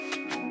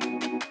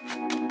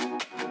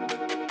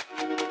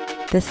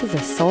This is a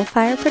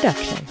Soulfire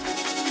production.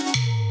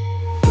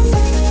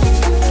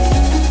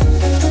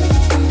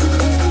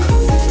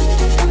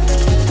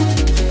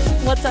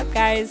 What's up,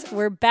 guys?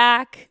 We're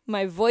back.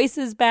 My voice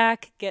is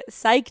back. Get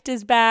Psyched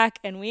is back,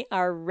 and we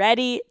are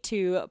ready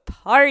to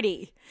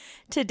party.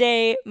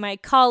 Today, my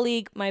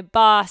colleague, my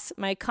boss,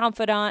 my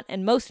confidant,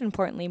 and most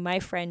importantly, my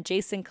friend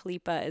Jason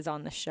Khalipa is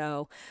on the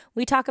show.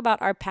 We talk about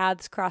our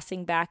paths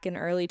crossing back in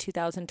early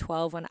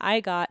 2012 when I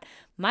got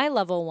my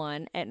level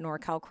 1 at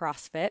NorCal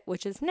CrossFit,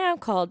 which is now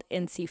called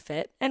NC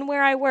Fit, and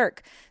where I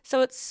work.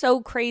 So it's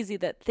so crazy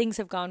that things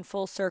have gone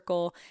full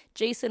circle.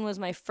 Jason was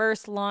my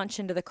first launch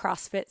into the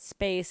CrossFit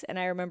space, and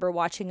I remember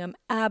watching him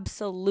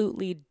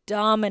absolutely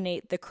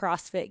dominate the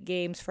CrossFit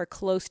games for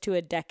close to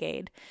a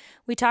decade.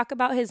 We talk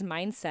about his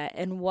mindset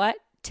and what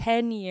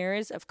 10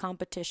 years of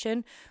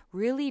competition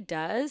really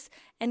does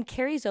and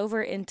carries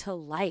over into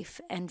life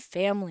and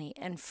family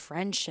and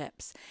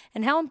friendships,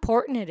 and how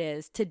important it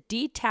is to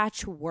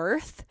detach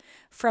worth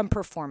from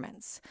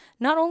performance.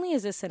 Not only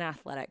is this in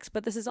athletics,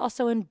 but this is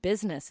also in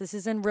business. This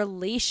is in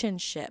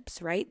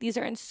relationships, right? These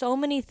are in so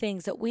many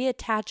things that we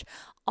attach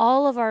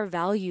all of our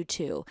value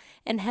to,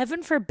 and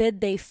heaven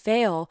forbid they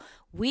fail,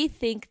 we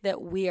think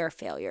that we are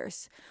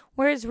failures.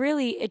 Whereas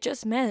really, it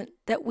just meant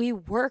that we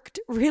worked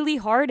really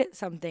hard at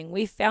something.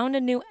 We found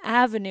a new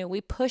avenue.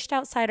 We pushed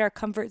outside our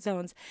comfort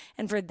zones.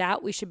 And for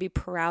that, we should be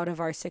proud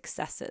of our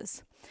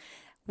successes.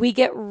 We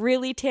get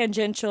really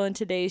tangential in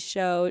today's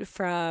show,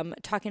 from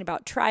talking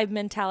about tribe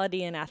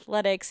mentality in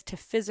athletics to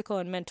physical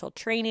and mental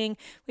training.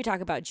 We talk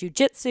about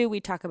jujitsu.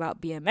 We talk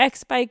about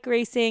BMX bike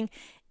racing.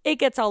 It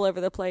gets all over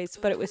the place,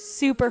 but it was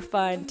super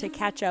fun to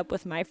catch up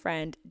with my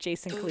friend,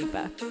 Jason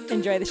Khalipa.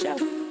 Enjoy the show.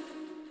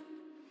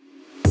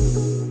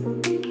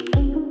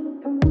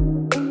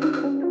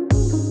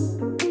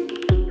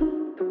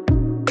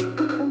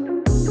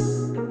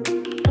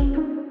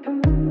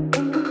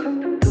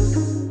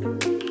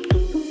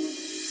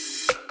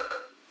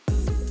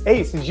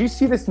 Hey, so did you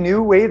see this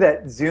new way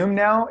that Zoom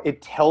now,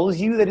 it tells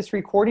you that it's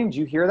recording? Did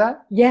you hear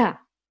that? Yeah.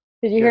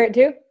 Did you hear it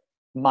too?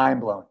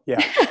 Mind blown.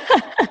 Yeah.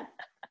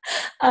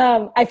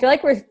 I feel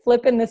like we're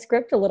flipping the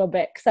script a little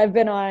bit, because I've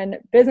been on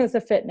Business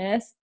of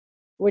Fitness,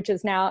 which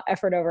is now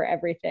Effort Over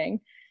Everything.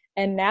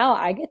 And now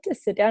I get to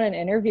sit down and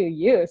interview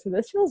you. So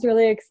this feels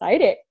really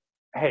exciting.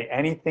 Hey,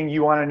 anything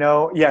you want to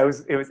know? Yeah, it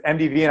was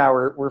MDV and I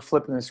were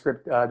flipping the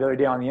script the other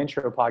day on the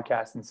intro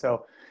podcast. And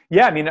so,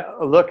 yeah, I mean,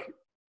 look,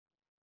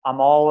 I'm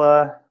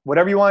all,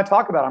 whatever you want to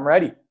talk about, I'm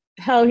ready.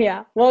 Hell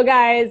yeah. Well,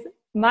 guys,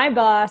 my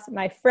boss,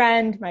 my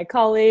friend, my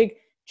colleague,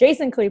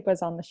 Jason Khalipa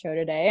is on the show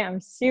today. I'm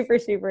super,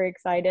 super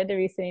excited to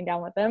be sitting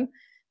down with him,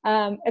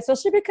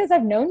 especially because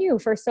I've known you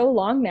for so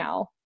long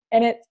now.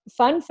 And it's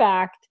fun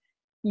fact,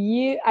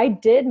 I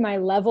did my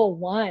level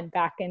 1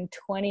 back in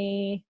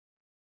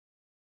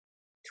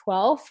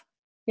 2012.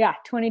 Yeah,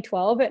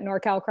 2012 at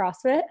NorCal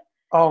CrossFit.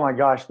 Oh my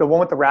gosh, the one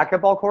with the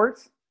racquetball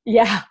courts?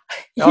 Yeah.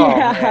 Oh,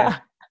 yeah. Man.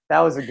 That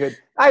was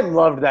I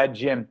loved that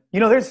gym. You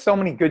know, there's so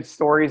many good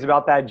stories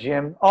about that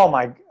gym. Oh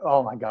my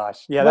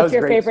gosh. Yeah, that was a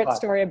great What's your favorite spot.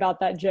 story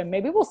about that gym?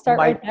 Maybe we'll start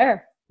right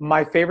there.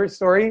 My favorite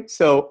story.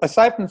 So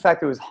aside from the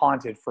fact that it was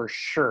haunted for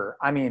sure.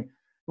 I mean,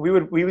 we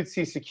would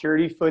see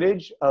security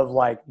footage of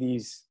like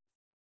these.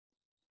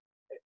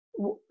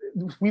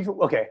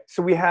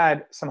 So we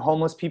had some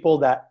homeless people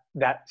that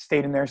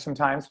stayed in there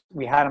sometimes.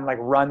 We had them like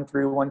run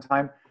through one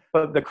time.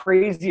 But the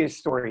craziest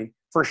story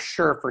for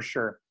sure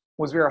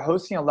was we were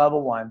hosting a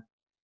level 1.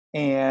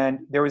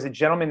 And there was a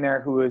gentleman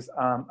there who was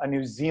a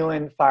New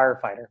Zealand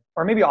firefighter,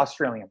 or maybe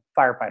Australian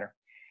firefighter.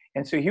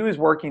 And so he was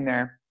working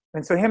there.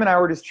 And so him and I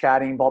were just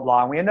chatting, blah,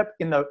 blah. And we end up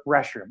in the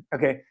restroom.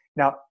 Okay.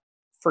 Now,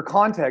 for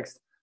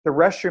context, the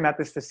restroom at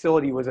this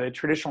facility was a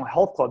traditional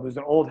health club. It was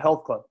an old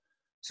health club.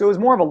 So it was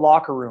more of a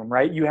locker room,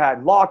 right? You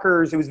had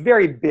lockers. It was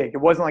very big. It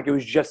wasn't like it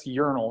was just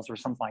urinals or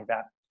something like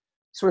that.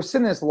 So we're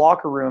sitting in this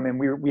locker room, and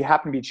we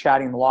happened to be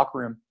chatting in the locker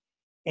room.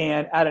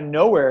 And out of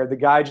nowhere, the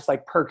guy just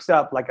like perks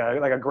up like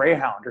a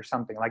greyhound or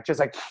something, like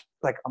just like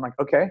I'm like,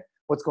 okay,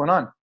 what's going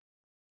on?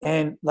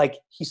 And like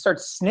he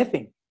starts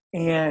sniffing,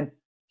 and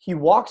he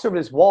walks over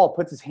this wall,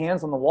 puts his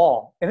hands on the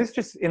wall, and it's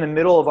just in the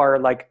middle of our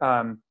like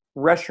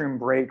restroom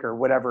break or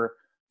whatever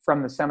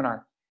from the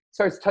seminar.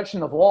 Starts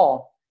touching the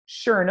wall.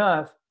 Sure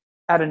enough,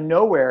 out of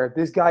nowhere,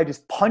 this guy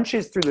just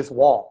punches through this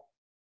wall,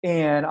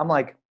 and I'm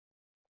like,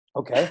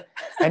 okay,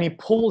 and he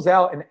pulls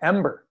out an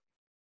ember.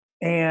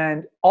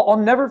 And I'll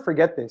never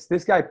forget this.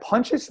 This guy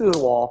punches through the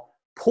wall,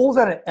 pulls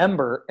out an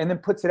ember, and then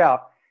puts it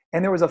out.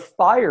 And there was a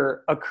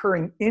fire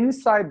occurring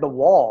inside the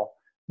wall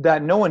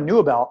that no one knew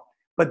about.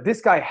 But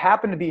this guy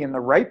happened to be in the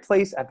right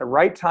place at the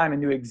right time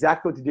and knew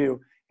exactly what to do.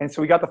 And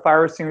so we got the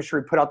fire extinguisher.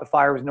 We put out the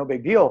fire. It was no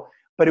big deal.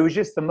 But it was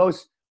just the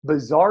most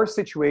bizarre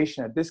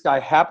situation that this guy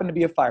happened to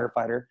be a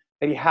firefighter,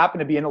 that he happened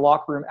to be in the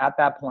locker room at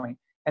that point.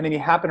 And then he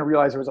happened to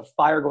realize there was a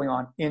fire going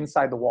on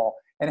inside the wall.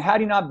 And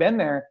had he not been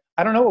there,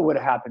 I don't know what would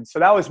have happened. So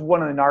that was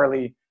one of the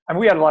gnarly, I mean,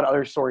 we had a lot of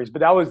other stories, but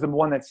that was the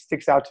one that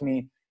sticks out to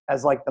me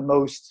as like the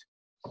most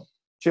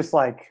just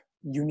like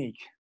unique.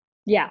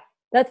 Yeah,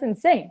 that's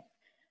insane.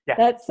 Yeah.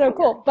 That's so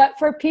cool. But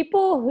for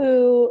people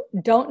who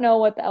don't know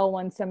what the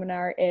L1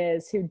 seminar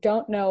is, who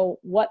don't know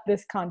what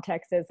this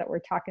context is that we're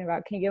talking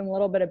about, can you give them a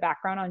little bit of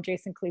background on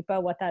Jason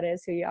Khalipa, what that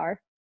is, who you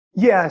are?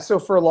 Yeah. So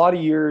for a lot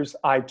of years,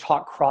 I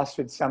taught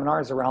CrossFit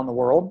seminars around the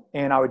world,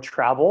 and I would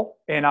travel,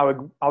 and I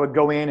would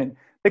go in, and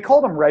they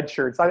called them red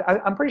shirts.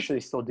 I'm pretty sure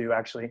they still do,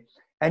 actually.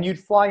 And you'd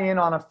fly in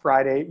on a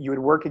Friday, you would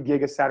work a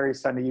gig a Saturday,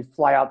 Sunday, you'd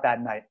fly out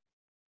that night.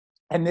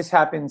 And this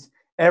happens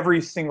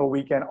every single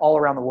weekend all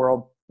around the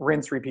world,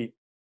 rinse, repeat.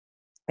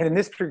 And in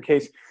this particular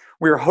case,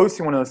 we were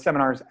hosting one of those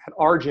seminars at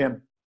our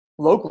gym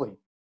locally,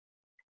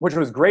 which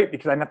was great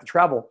because I didn't have to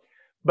travel.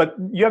 But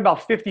you have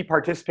about 50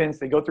 participants.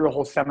 They go through a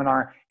whole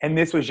seminar, and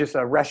this was just a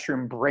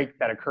restroom break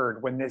that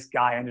occurred when this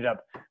guy ended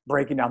up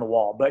breaking down the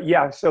wall. But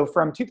yeah, so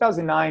from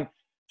 2009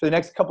 for the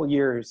next couple of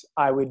years,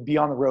 I would be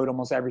on the road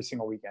almost every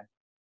single weekend.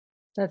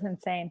 That's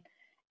insane.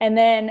 And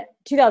then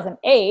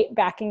 2008,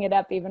 backing it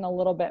up even a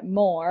little bit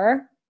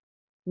more,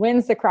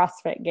 wins the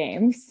CrossFit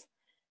Games.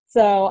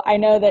 So I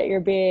know that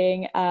you're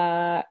being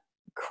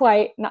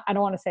quite, I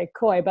don't want to say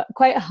coy, but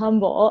quite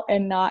humble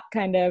and not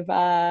kind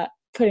of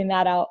putting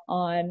that out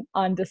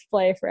on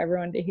display for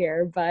everyone to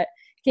hear. But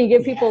can you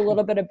give people a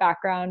little bit of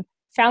background?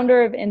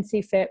 Founder of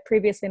NC Fit,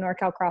 previously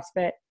NorCal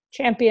CrossFit,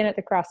 champion at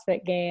the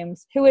CrossFit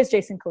Games. Who is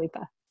Jason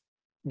Khalipa?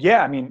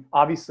 Yeah, I mean,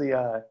 obviously,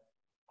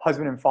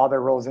 husband and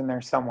father rolls in there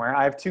somewhere.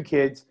 I have two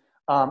kids.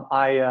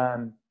 I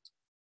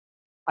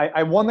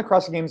won the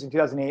CrossFit Games in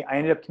 2008. I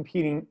ended up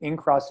competing in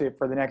CrossFit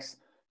for the next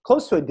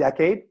close to a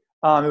decade.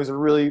 It was a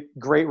really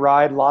great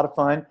ride, a lot of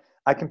fun.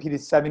 I competed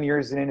 7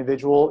 years as an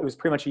individual. It was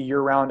pretty much a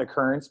year-round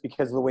occurrence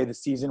because of the way the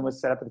season was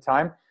set up at the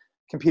time.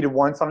 Competed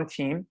once on a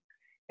team.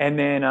 And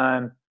then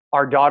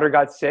our daughter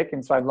got sick,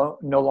 and so I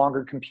no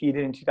longer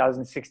competed in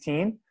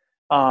 2016.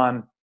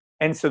 But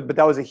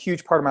that was a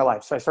huge part of my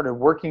life. So I started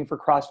working for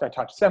CrossFit. I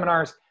taught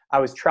seminars. I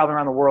was traveling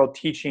around the world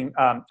teaching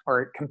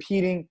or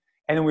competing.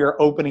 And then we were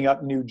opening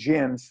up new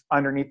gyms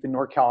underneath the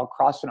NorCal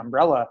CrossFit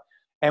umbrella.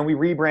 And we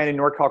rebranded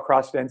NorCal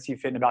CrossFit NC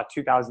Fit in about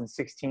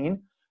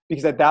 2016,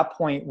 because at that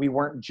point we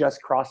weren't just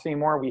CrossFit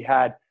anymore. We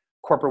had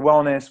corporate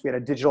wellness, we had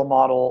a digital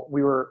model,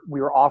 we were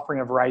offering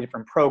a variety of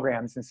different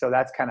programs. And so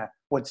that's kind of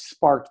what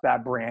sparked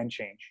that brand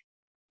change.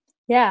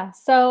 Yeah.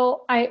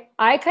 So I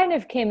kind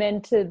of came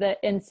into the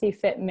NC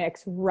Fit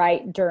mix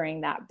right during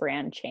that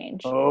brand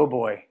change. Oh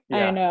boy.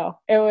 Yeah. I know.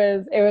 It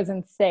was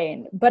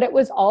insane. But it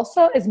was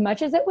also, as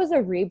much as it was a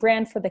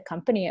rebrand for the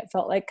company, it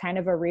felt like kind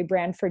of a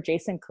rebrand for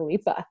Jason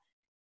Khalipa.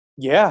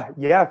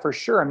 Yeah, for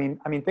sure. I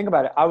mean, think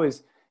about it. I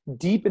was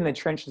deep in the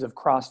trenches of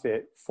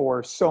CrossFit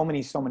for so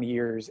many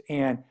years,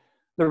 and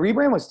the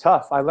rebrand was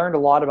tough. I learned a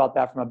lot about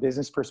that from a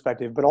business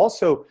perspective, but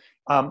also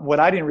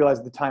what I didn't realize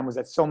at the time was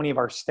that so many of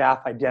our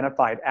staff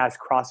identified as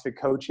CrossFit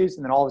coaches,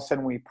 and then all of a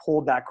sudden when we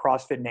pulled that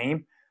CrossFit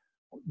name,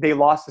 they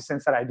lost the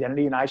sense of that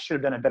identity, and I should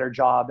have done a better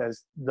job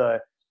as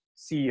the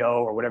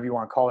CEO or whatever you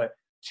want to call it.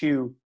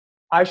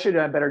 I should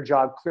have done a better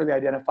job clearly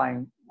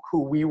identifying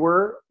who we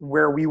were,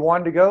 where we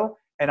wanted to go.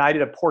 And I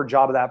did a poor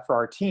job of that for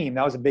our team.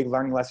 That was a big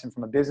learning lesson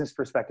from a business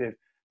perspective.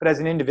 But as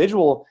an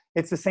individual,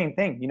 it's the same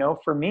thing.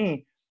 For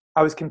me,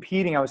 I was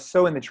competing. I was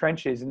so in the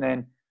trenches. And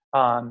then,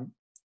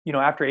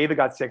 after Ava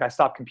got sick, I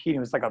stopped competing. It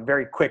was like a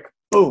very quick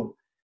boom.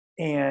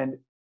 And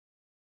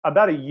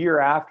about a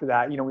year after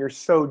that, we were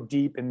so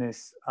deep in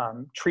this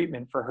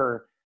treatment for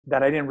her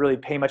that I didn't really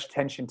pay much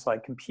attention to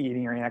like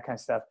competing or any of that kind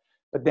of stuff.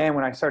 But then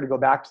when I started to go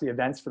back to the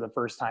events for the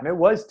first time, it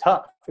was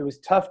tough. It was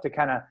tough to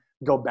kind of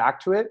go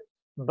back to it.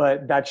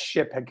 But that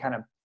ship had kind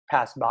of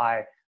passed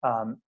by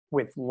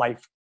with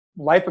life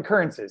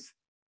occurrences.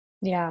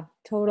 Yeah,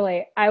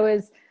 totally. I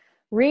was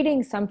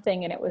reading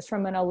something, and it was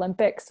from an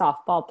Olympic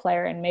softball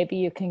player, and maybe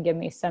you can give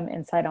me some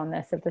insight on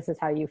this if this is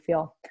how you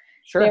feel.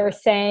 Sure. They were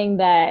saying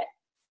that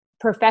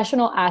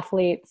professional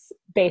athletes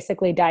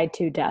basically died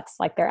two deaths,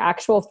 like their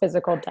actual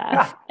physical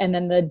death, and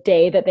then the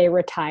day that they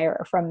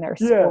retire from their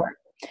sport.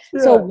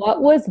 Yeah. So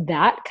what was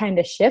that kind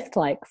of shift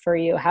like for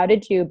you? How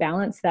did you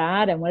balance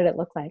that, and what did it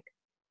look like?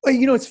 Well,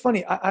 it's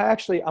funny. I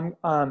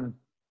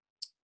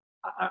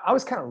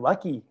was kind of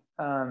lucky,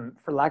 for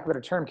lack of a better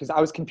term, because I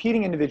was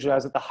competing individually. I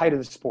was at the height of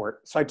the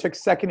sport. So I took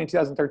second in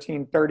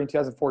 2013, third in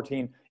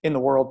 2014 in the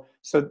world.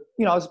 So,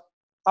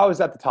 I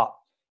was at the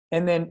top.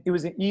 And then it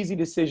was an easy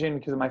decision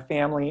because of my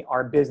family,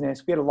 our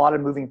business. We had a lot of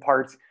moving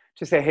parts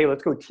to say, hey,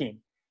 let's go team.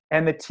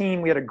 And the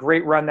team, we had a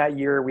great run that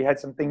year. We had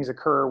some things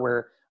occur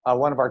where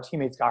one of our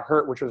teammates got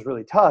hurt, which was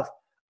really tough.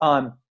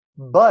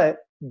 But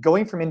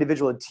going from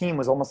individual to team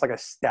was almost like a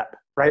step,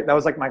 right? That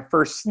was like my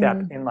first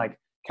step in like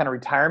kind of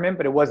retirement,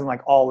 but it wasn't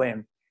like all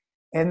in.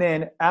 And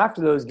then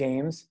after those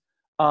games,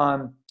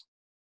 it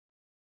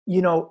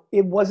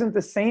wasn't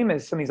the same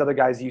as some of these other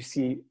guys you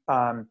see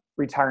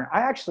retiring.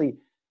 I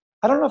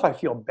don't know if I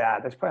feel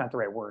bad. That's probably not the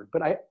right word,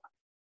 but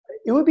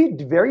it would be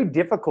very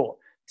difficult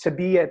to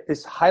be at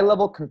this high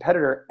level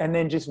competitor and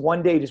then just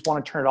one day just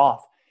want to turn it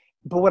off.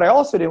 But what I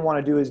also didn't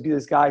want to do is be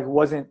this guy who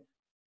wasn't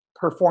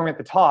performing at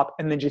the top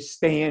and then just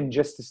stay in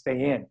just to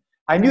stay in.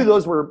 I knew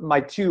those were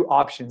my two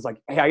options. Like,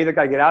 hey, I either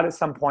got to get out at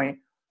some point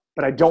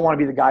but I don't want to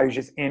be the guy who's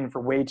just in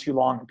for way too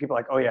long. And people are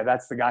like, oh yeah,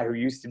 that's the guy who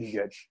used to be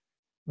good.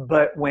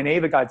 But when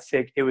Ava got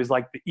sick, it was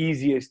like the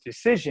easiest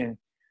decision.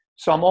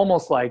 So I'm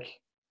almost like,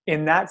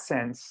 in that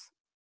sense,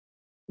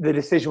 the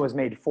decision was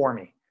made for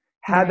me.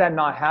 Had that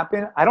not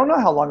happened, I don't know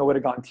how long I would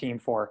have gone team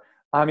for.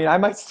 I mean, I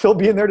might still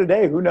be in there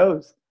today. Who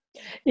knows?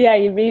 Yeah,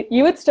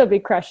 you would still be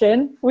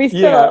crushing. We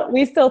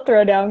still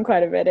throw down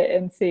quite a bit at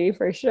NC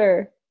for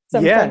sure.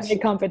 Some friendly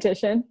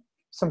competition.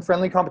 Some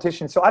friendly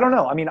competition. So I don't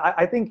know. I mean,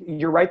 I think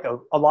you're right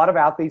though. A lot of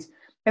athletes,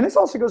 and this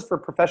also goes for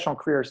professional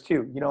careers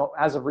too. You know,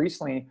 as of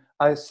recently,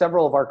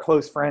 several of our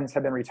close friends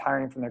have been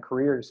retiring from their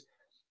careers,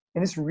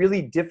 and it's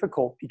really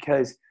difficult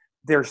because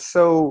they're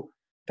so.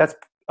 That's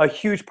a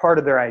huge part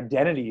of their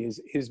identity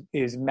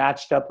is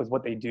matched up with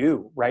what they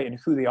do, right, and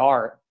who they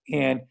are.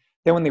 And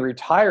then when they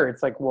retire,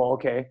 it's like, well,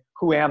 okay,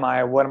 who am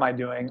I? What am I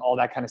doing? All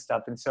that kind of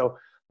stuff. And so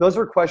those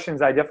were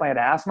questions I definitely had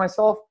to ask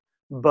myself.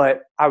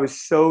 But I was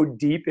so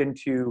deep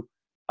into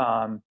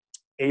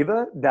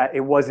Ava that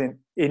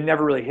it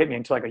never really hit me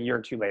until like a year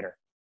or two later.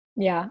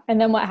 Yeah. And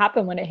then what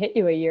happened when it hit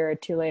you a year or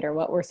two later?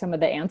 What were some of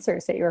the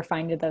answers that you were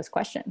finding to those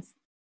questions?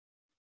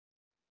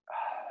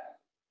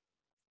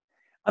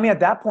 I mean,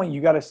 at that point,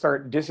 you got to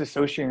start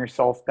disassociating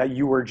yourself that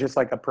you were just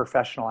like a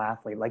professional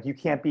athlete. Like you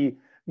can't be,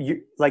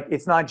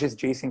 it's not just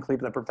Jason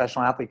Khalipa, the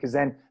professional athlete, because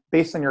then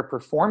based on your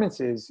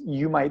performances,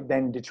 you might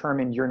then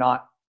determine you're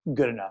not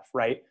good enough,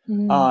 right?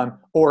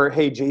 Or,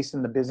 hey,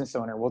 Jason, the business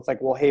owner. Well, it's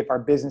like, well, hey, if our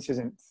business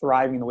isn't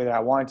thriving the way that I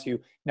want it to,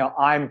 now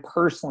I'm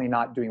personally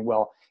not doing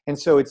well. And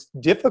so it's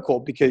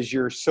difficult because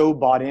you're so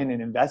bought in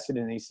and invested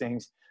in these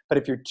things. But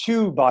if you're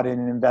too bought in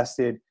and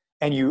invested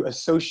and you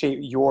associate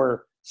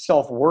your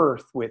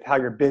self-worth with how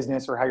your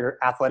business or how your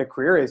athletic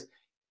career is,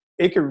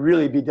 it could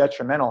really be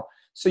detrimental.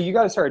 So you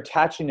got to start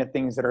attaching to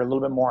things that are a little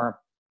bit more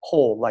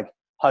whole, like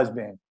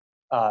husband,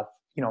 dad,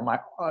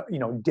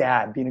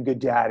 being a good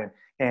dad,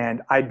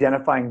 and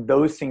identifying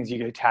those things you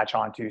could attach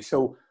onto.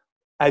 So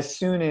as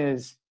soon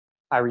as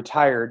I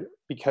retired,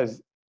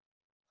 because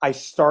I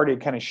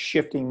started kind of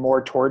shifting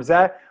more towards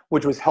that,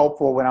 which was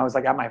helpful when I was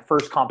like at my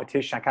first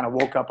competition, I kind of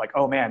woke up like,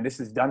 oh man, this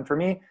is done for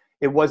me.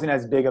 It wasn't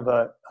as big of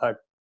a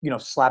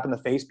slap in the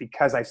face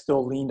because I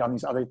still leaned on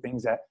these other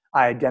things that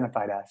I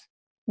identified as.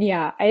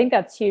 Yeah, I think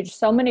that's huge.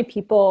 So many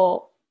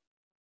people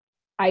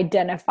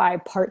identify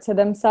parts of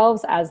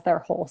themselves as their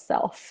whole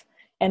self.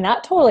 And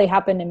that totally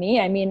happened to me.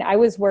 I mean, I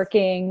was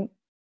working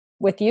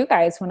with you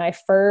guys when I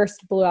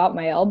first blew out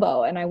my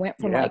elbow, and I went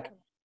from like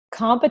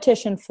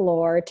competition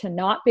floor to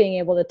not being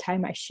able to tie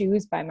my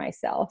shoes by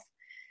myself.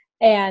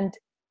 And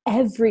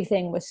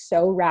everything was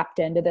so wrapped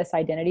into this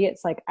identity.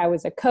 It's like I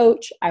was a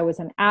coach, I was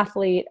an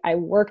athlete, I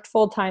worked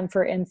full-time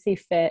for NC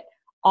Fit.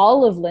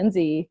 All of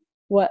Lindsay,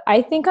 what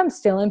I think I'm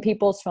still in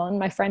people's phone.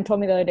 My friend told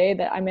me the other day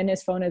that I'm in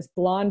his phone as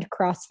blonde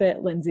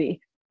CrossFit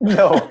Lindsay.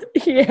 No.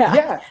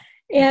 Yeah.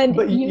 And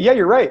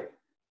you're right.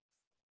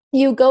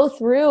 You go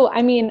through,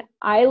 I mean,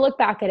 I look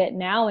back at it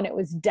now and it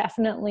was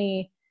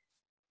definitely,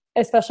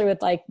 especially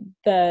with like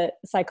the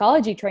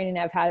psychology training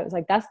I've had, it was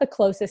like, that's the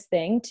closest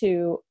thing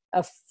to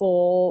a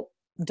full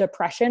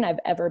depression I've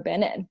ever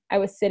been in. I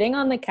was sitting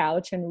on the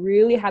couch and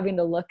really having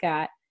to look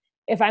at,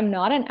 if I'm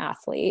not an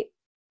athlete,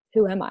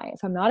 who am I?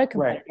 If I'm not a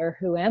competitor,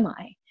 who am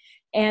I?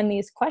 And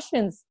these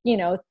questions,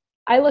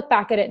 I look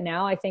back at it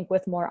now, I think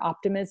with more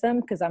optimism,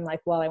 because I'm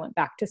like, well, I went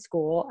back to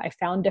school. I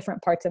found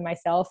different parts of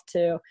myself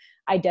to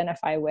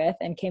identify with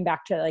and came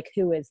back to like,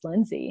 who is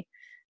Lindsay?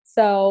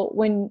 So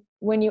when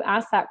you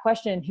ask that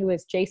question, who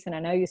is Jason? I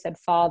know you said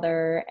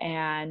father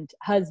and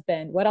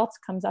husband. What else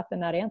comes up in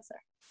that answer?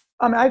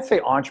 I'd say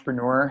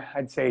entrepreneur.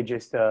 I'd say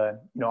just,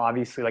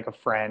 obviously like a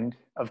friend,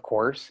 of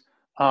course.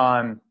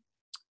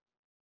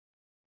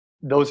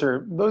 Those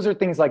are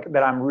things like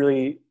that I'm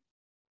really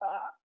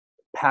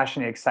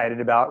passionate, excited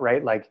about,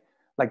 right? Like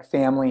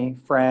family,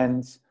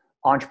 friends,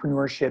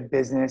 entrepreneurship,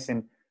 business,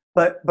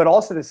 but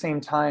also at the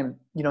same time,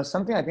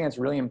 something I think that's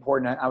really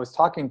important. I was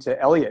talking to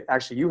Elliot.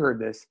 Actually, you heard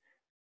this.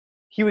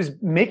 He was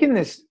making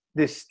this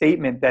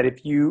statement that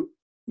if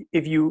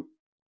you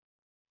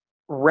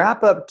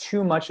wrap up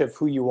too much of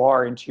who you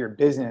are into your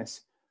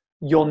business,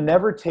 you'll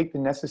never take the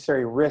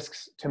necessary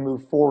risks to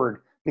move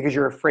forward because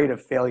you're afraid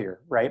of failure,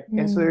 right?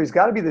 And so there's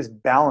got to be this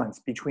balance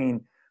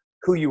between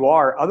who you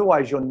are.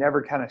 Otherwise, you'll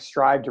never kind of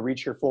strive to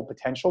reach your full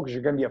potential because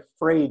you're going to be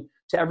afraid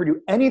to ever do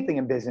anything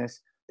in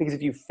business, because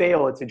if you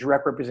fail, it's a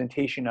direct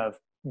representation of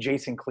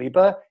Jason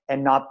Khalipa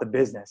and not the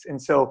business.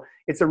 And so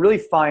it's a really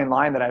fine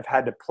line that I've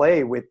had to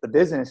play with the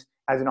business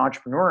as an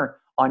entrepreneur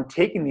on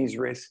taking these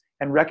risks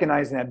and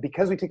recognizing that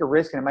because we take a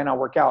risk and it might not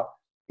work out,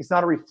 it's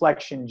not a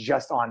reflection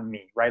just on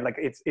me, right? Like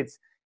it's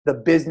the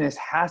business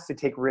has to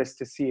take risks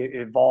to see it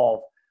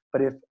evolve.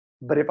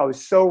 But if I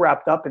was so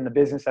wrapped up in the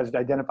business as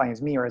identifying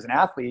as me or as an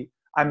athlete,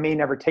 I may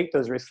never take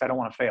those risks. I don't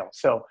want to fail.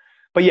 So,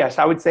 but yes,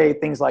 I would say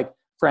things like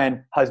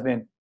friend,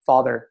 husband,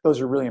 father, those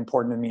are really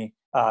important to me,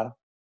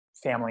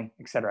 family,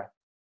 etc.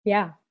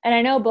 Yeah. And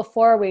I know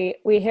before we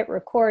hit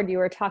record, you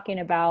were talking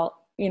about,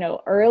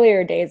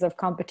 earlier days of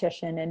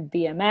competition in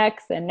BMX,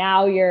 and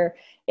now you're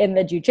in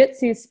the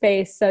jiu-jitsu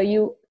space.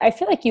 So I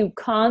feel like you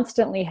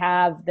constantly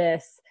have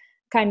this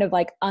kind of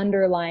like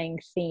underlying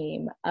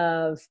theme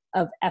of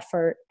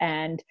effort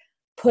and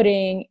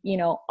putting,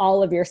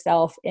 all of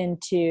yourself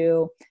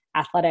into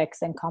athletics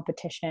and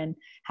competition.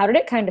 How did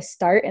it kind of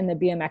start in the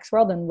BMX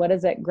world, and what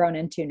has it grown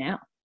into now?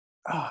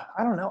 I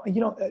don't know.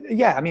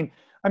 Yeah. I mean,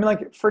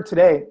 like for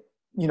today,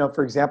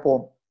 for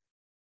example,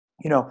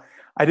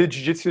 I did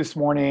jiu-jitsu this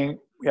morning.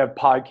 We have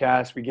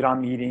podcasts, we get on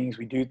meetings,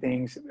 we do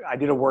things. I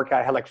did a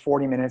workout. I had like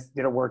 40 minutes,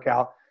 did a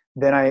workout.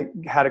 Then I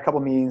had a couple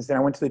meetings. Then I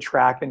went to the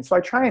track. And so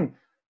I try and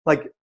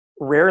like,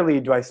 rarely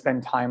do I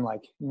spend time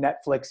like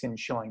Netflix and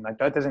chilling. Like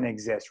that doesn't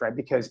exist, right?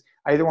 Because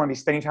I either want to be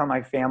spending time with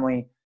my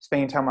family,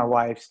 spending time with my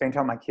wife, spending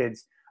time with my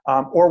kids,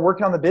 or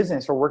working on the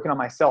business or working on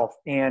myself.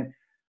 And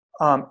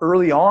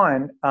early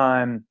on,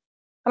 I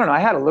don't know, I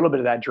had a little bit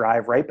of that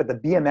drive, right? But the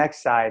BMX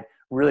side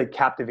really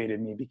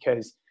captivated me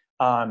because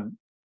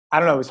I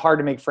don't know, it was hard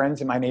to make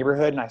friends in my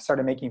neighborhood. And I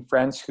started making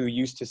friends who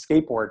used to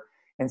skateboard,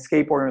 and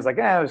skateboarding was like,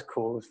 it was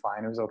cool. It was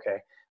fine. It was okay.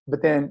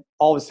 But then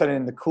all of a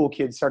sudden the cool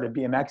kids started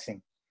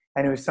BMXing,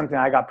 and it was something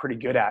I got pretty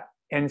good at.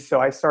 And so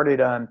I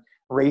started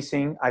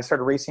racing. I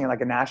started racing at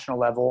like a national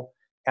level,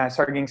 and I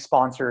started getting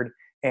sponsored.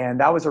 And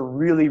that was a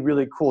really,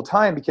 really cool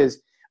time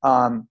because,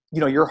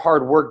 your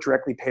hard work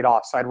directly paid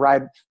off. So I'd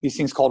ride these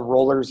things called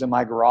rollers in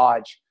my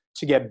garage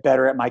to get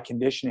better at my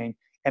conditioning.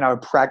 And I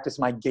would practice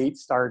my gate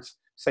starts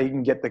so you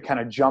can get the kind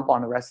of jump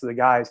on the rest of the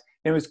guys.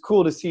 And it was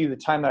cool to see the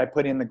time that I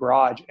put in the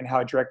garage and how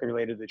it directly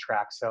related to the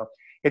track. So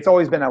it's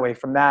always been that way.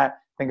 From that,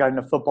 then got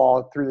into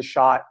football, threw the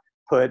shot,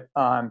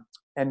 and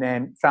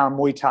then found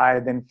Muay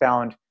Thai, then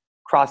found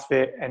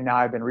CrossFit. And now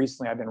I've been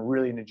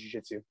really into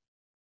jiu-jitsu.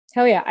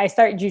 Hell yeah. I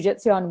start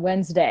jujitsu on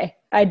Wednesday.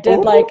 I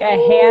did like a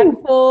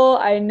handful.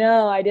 I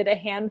know I did a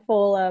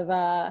handful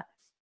of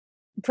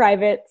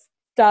private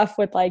stuff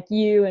with like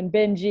you and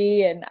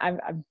Benji, and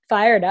I'm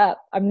fired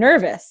up. I'm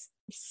nervous,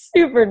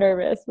 super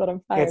nervous, but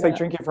I'm fired up. It's like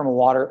drinking from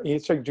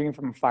it's like drinking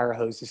from a fire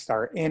hose to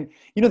start. And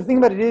the thing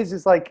about it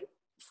is like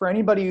for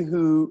anybody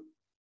who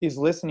is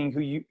listening,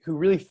 who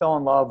really fell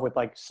in love with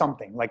like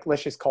something, like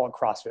let's just call it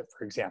CrossFit,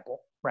 for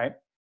example, right?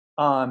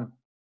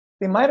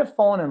 They might have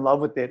fallen in love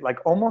with it, like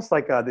almost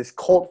like this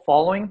cult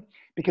following,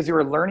 because they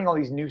were learning all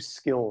these new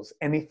skills,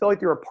 and they felt like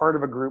they were a part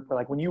of a group where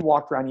like when you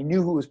walked around, you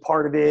knew who was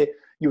part of it.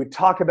 You would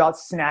talk about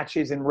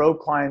snatches and rope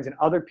climbs, and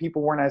other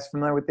people weren't as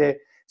familiar with it.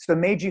 So it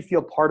made you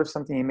feel part of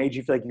something. It made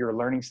you feel like you were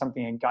learning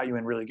something and got you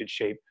in really good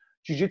shape.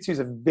 Jiu-jitsu is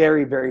a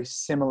very, very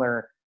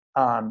similar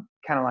kind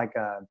of like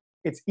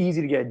it's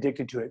easy to get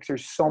addicted to it because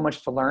there's so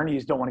much to learn. You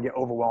just don't want to get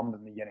overwhelmed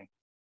in the beginning.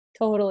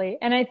 Totally.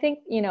 And I think,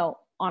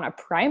 on a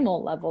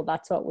primal level,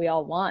 that's what we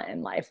all want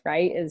in life,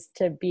 right? Is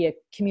to be a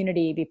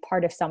community, be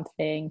part of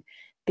something,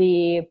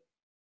 be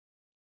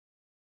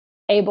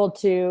able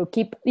to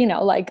keep,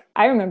 like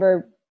I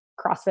remember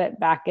CrossFit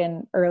back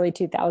in early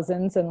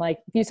 2000s. And like,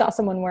 if you saw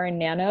someone wearing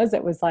nanos,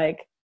 it was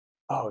like,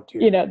 oh,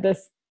 dude,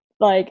 this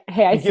like,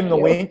 hey, I you give them the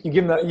wink, you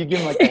give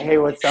them like the, hey,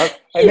 what's up?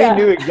 And yeah.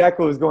 They knew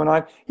exactly what was going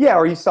on. Yeah.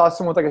 Or you saw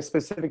someone with like a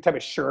specific type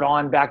of shirt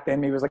on back then.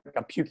 Maybe it was like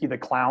a Pukey the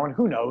Clown,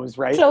 who knows,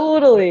 right?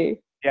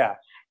 Totally. Yeah.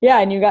 Yeah.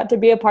 And you got to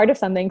be a part of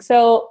something.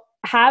 So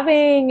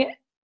having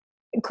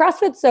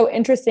CrossFit's so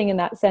interesting in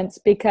that sense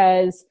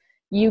because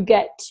you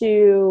get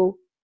to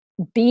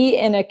be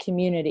in a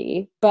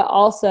community, but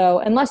also,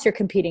 unless you're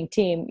competing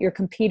team, you're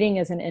competing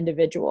as an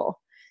individual.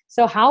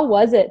 So how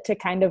was it to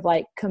kind of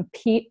like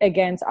compete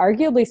against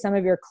arguably some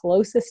of your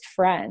closest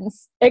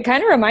friends? It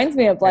kind of reminds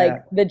me of like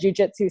the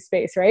jiu-jitsu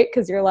space, right?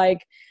 Because you're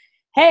like,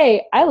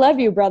 hey, I love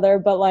you, brother,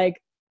 but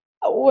like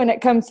when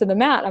it comes to the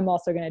mat, I'm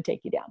also going to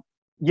take you down.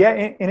 Yeah,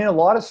 and in a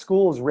lot of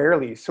schools,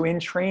 rarely. So in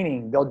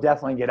training, they'll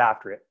definitely get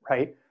after it,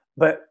 right?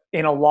 But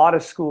in a lot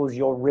of schools,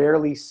 you'll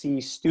rarely see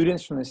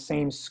students from the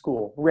same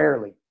school.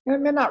 Rarely.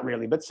 Not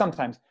really, but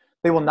sometimes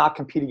they will not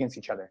compete against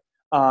each other.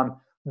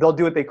 They'll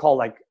do what they call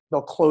like,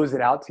 they'll close it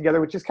out together,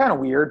 which is kind of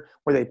weird,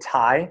 where they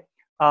tie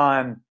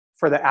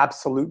for the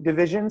absolute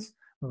divisions.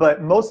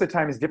 But most of the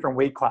time it's different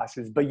weight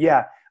classes. But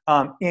yeah,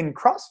 in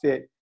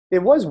CrossFit, it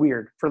was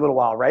weird for a little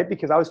while, right?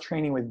 Because I was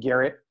training with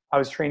Garrett. I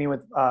was training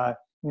with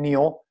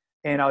Neil.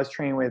 And I was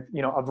training with,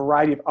 a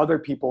variety of other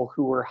people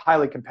who were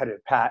highly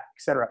competitive, Pat,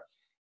 et cetera.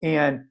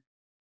 And,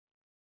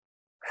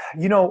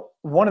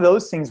 one of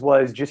those things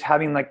was just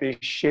having like the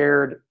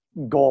shared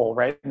goal,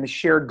 right? And the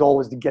shared goal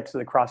was to get to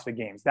the CrossFit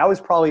Games. That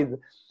was probably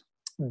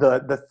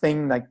the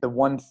thing, like the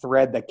one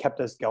thread that kept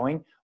us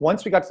going.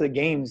 Once we got to the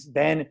games,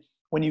 then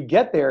when you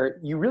get there,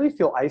 you really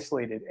feel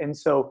isolated. And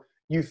so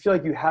you feel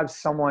like you have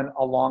someone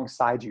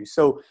alongside you.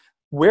 So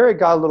where it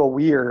got a little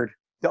weird,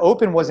 the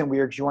open wasn't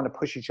weird because you want to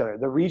push each other.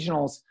 The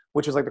regionals,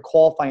 which was like the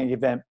qualifying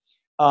event,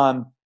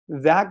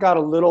 that got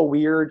a little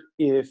weird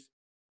if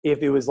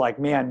it was like,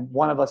 man,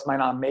 one of us might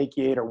not make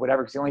it or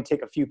whatever, because you only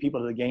take a few people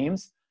to the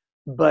games.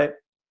 But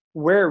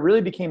where it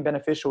really became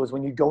beneficial was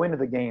when you go into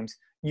the games,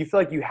 you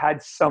feel like you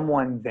had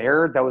someone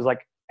there that was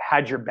like,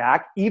 had your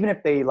back, even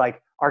if they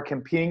like are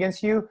competing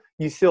against you,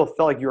 you still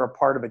felt like you were a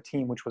part of a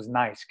team, which was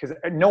nice because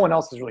no one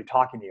else is really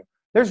talking to you.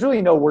 There's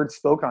really no words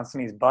spoken on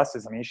some of these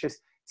buses. I mean, it's just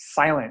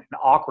silent and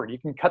awkward. You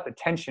can cut the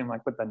tension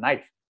like with a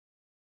knife.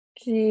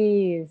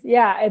 Jeez.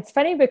 Yeah, it's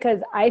funny because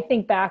I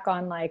think back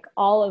on like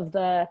all of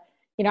the,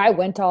 I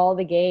went to all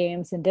the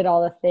games and did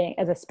all the thing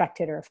as a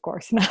spectator, of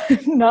course,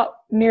 not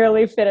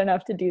nearly fit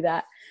enough to do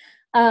that.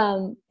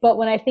 But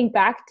when I think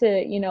back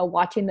to,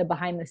 watching the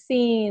behind the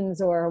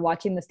scenes or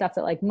watching the stuff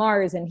that like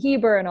Mars and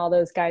Heber and all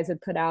those guys had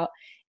put out,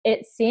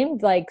 it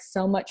seemed like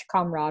so much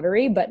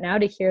camaraderie. But now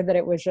to hear that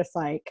it was just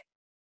like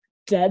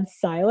dead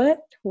silent,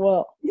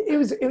 whoa.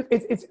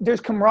 It's there's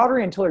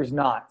camaraderie until there's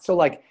not. So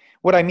like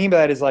what I mean by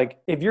that is like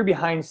if you're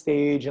behind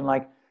stage and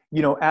like,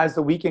 as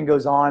the weekend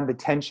goes on, the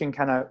tension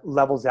kind of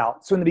levels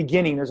out. So in the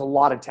beginning, there's a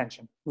lot of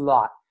tension, a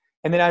lot.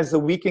 And then as the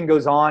weekend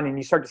goes on and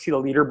you start to see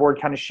the leaderboard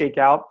kind of shake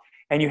out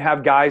and you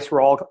have guys who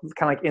are all kind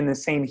of like in the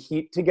same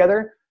heat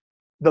together,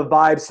 the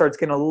vibe starts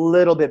getting a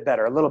little bit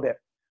better, a little bit.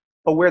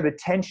 But where the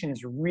tension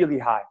is really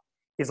high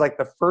is like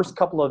the first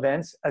couple of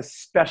events,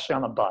 especially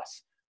on the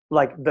bus.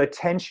 Like the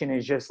tension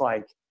is just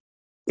like,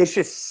 it's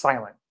just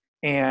silent.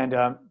 And,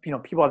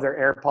 people have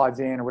their AirPods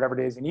in or whatever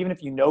it is. And even if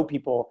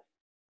people,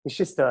 it's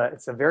just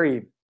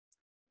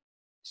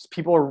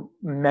people are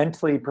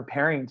mentally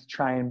preparing to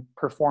try and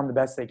perform the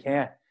best they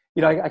can.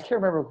 I can't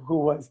remember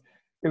who it was.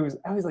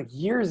 I was like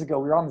years ago,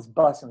 we were on this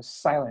bus and it was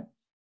silent.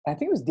 And I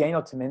think it was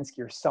Daniel Tominski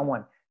or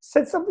someone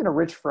said something to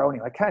Rich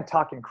Froning, like kind of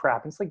talking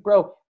crap. And it's like,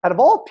 bro, out of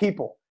all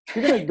people,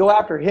 you're going to go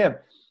after him.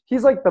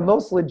 He's like the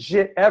most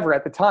legit ever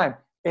at the time.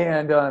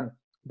 And,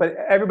 but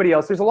everybody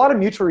else, there's a lot of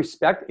mutual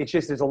respect. It's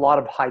just, there's a lot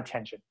of high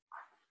tension.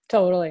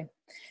 Totally.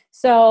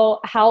 So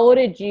how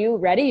did you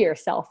ready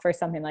yourself for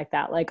something like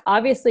that? Like,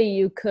 obviously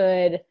you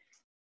could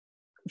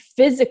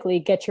physically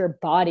get your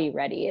body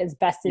ready as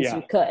best as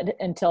you could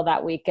until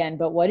that weekend.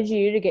 But what did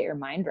you do to get your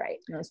mind right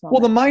in those moments?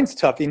 Well, the mind's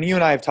tough. And you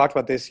and I have talked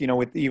about this,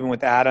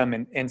 with Adam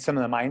and some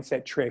of the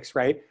mindset tricks,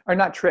 right? Or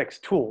not tricks,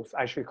 tools,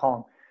 I should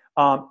call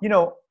them.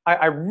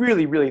 I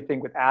really, really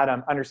think with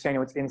Adam, understanding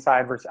what's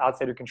inside versus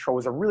outside of control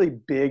was a really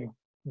big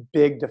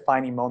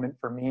defining moment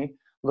for me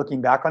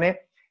looking back on it.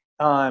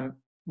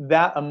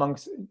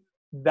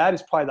 That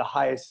is probably the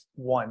highest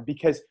one,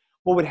 because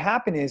what would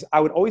happen is I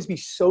would always be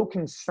so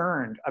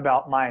concerned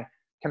about my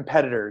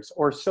competitors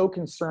or so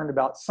concerned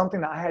about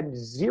something that I had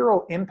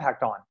zero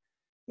impact on.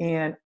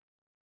 And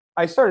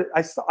I saw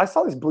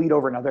this bleed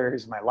over in other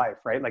areas of my life,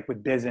 right? Like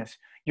with business,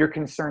 you're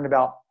concerned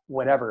about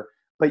whatever,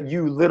 but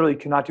you literally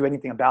cannot do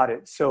anything about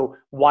it. So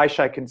why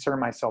should I concern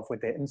myself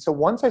with it? And so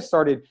once I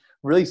started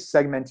really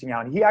segmenting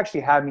out, and he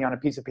actually had me on a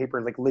piece of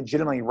paper, like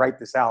legitimately write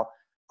this out,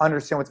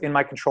 understand what's in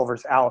my control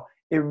versus out,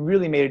 it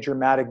really made a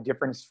dramatic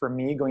difference for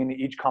me going into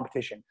each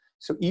competition.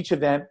 So each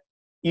event,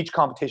 each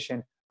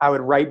competition, I would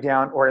write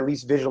down or at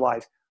least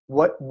visualize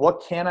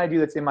what can I do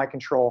that's in my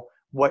control,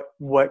 what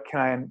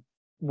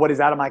is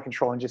out of my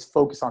control, and just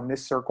focus on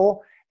this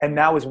circle. And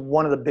that was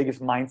one of the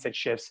biggest mindset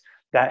shifts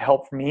that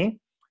helped me.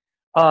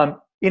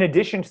 In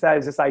addition to that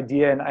is this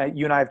idea, and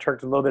you and I have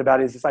talked a little bit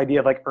about it, is this idea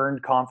of like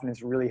earned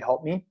confidence really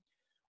helped me,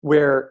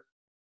 where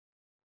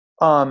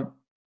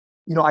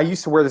I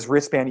used to wear this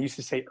wristband. It used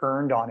to say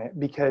earned on it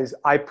because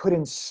I put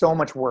in so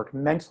much work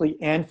mentally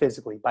and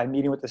physically by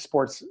meeting with the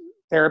sports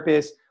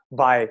therapist,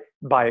 by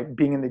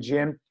being in the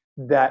gym,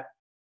 that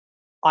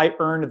I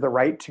earned the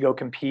right to go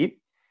compete.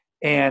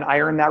 And I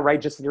earned that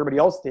right just like everybody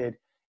else did.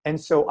 And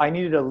so I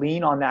needed to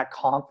lean on that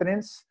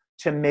confidence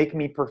to make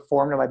me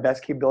perform to my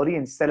best capability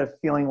instead of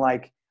feeling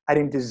like I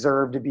didn't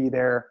deserve to be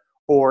there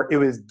or it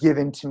was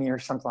given to me or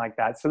something like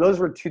that. So those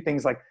were two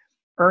things, like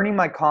earning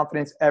my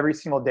confidence every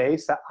single day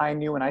so that I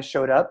knew when I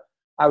showed up,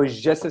 I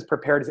was just as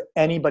prepared as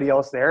anybody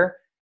else there.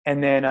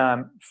 And then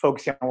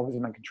focusing on what was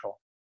in my control.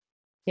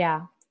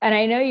 Yeah. And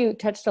I know you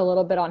touched a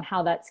little bit on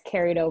how that's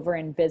carried over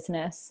in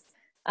business.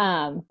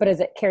 But is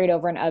it carried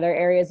over in other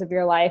areas of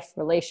your life,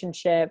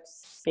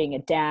 relationships, being a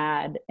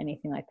dad,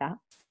 anything like that?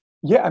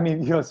 Yeah. I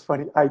mean, it's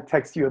funny. I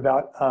text you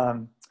about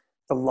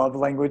the love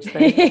language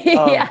thing.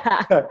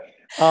 Yeah.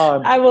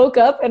 I woke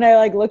up and I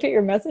like looked at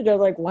your message. I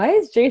was like, why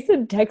is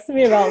Jason texting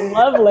me about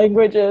love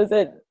languages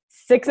at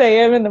 6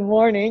 a.m. in the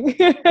morning?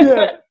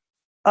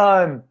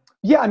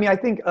 Yeah. I mean, I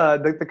think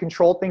the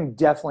control thing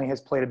definitely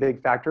has played a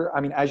big factor. I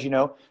mean, as you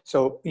know,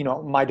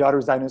 my daughter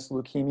was diagnosed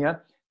with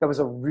leukemia. That was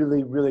a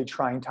really, really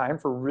trying time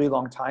for a really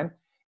long time.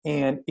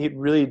 And it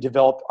really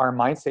developed our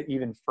mindset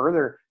even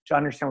further to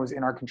understand what was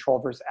in our control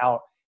versus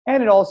out.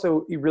 And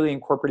it really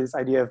incorporated this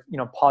idea of,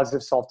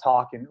 positive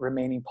self-talk and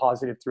remaining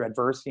positive through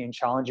adversity and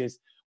challenges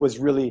was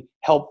really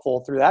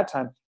helpful through that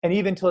time. And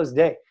even till this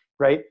day,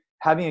 right?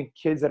 Having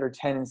kids that are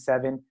 10 and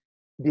 7,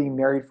 being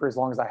married for as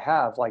long as I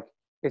have, like,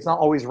 it's not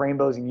always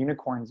rainbows and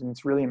unicorns. And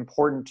it's really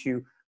important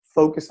to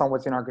focus on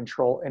what's in our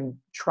control and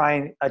try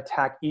and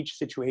attack each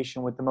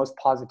situation with the most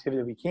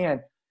positivity we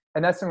can.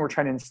 And that's something we're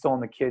trying to instill in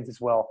the kids as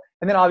well.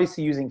 And then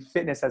obviously using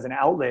fitness as an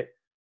outlet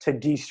to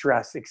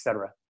de-stress,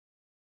 etc.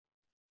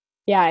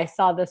 Yeah, I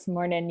saw this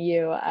morning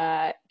you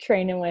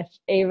training with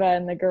Ava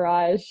in the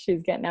garage.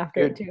 She's getting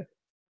after it too.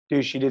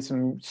 dude, she did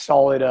some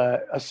solid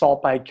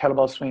assault bike,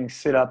 kettlebell swing,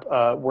 sit up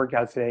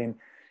workout today. And,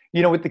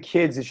 with the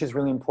kids, it's just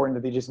really important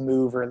that they just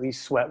move or at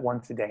least sweat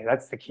once a day.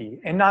 That's the key.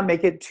 And not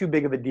make it too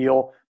big of a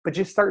deal, but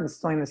just start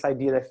instilling this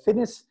idea that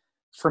fitness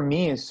for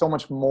me is so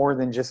much more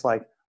than just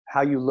like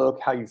how you look,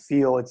 how you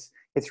feel.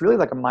 It's really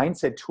like a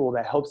mindset tool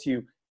that helps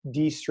you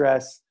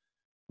de-stress,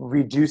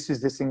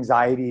 reduces this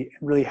anxiety,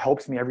 and really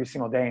helps me every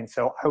single day. And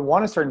so I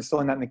want to start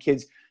instilling that in the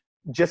kids,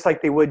 just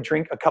like they would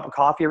drink a cup of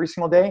coffee every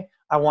single day.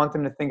 I want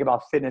them to think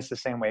about fitness the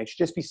same way. It should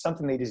just be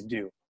something they just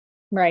do.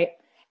 Right.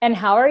 And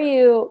how are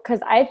you, because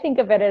I think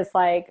of it as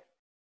like,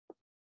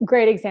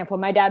 great example.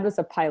 My dad was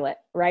a pilot,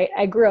 right?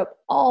 I grew up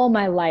all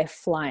my life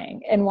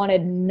flying and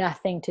wanted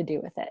nothing to do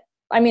with it.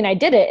 I mean, I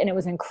did it and it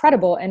was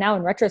incredible. And now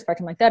in retrospect,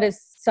 I'm like, that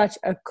is such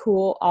a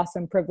cool,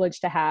 awesome privilege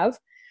to have.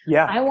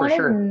 Yeah, I for wanted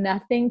sure.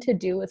 nothing to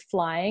do with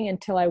flying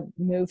until I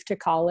moved to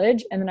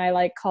college. And then I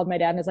like called my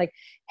dad and was like,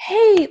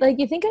 hey, like,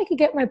 you think I could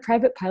get my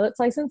private pilot's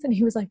license? And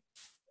he was like,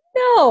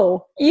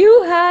 no,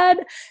 you had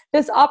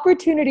this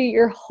opportunity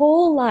your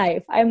whole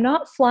life. I'm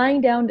not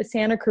flying down to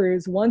Santa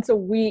Cruz once a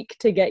week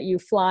to get you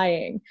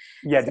flying.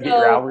 Yeah, to get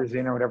your hours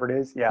in or whatever it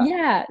is. Yeah.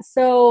 Yeah.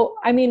 So,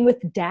 I mean, with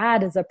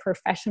dad as a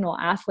professional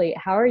athlete,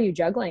 how are you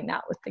juggling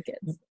that with the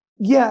kids?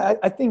 Yeah,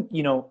 I think,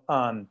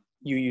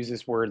 you use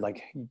this word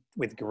like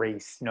with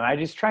grace. I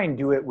just try and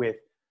do it with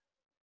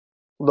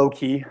low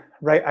key,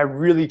 right? I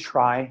really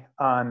try.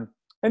 And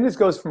this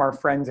goes from our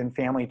friends and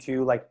family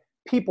too. Like,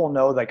 people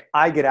know, like,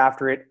 I get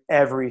after it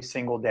every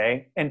single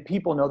day. And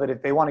people know that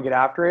if they want to get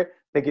after it,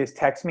 they can just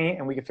text me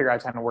and we can figure out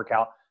time to work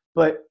out.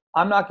 But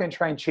I'm not going to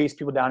try and chase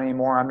people down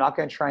anymore. I'm not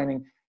going to try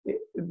and,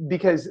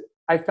 because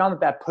I found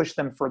that pushed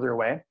them further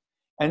away.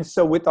 And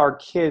so with our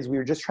kids, we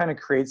were just trying to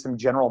create some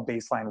general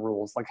baseline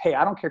rules. Like, hey,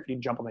 I don't care if you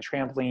jump on the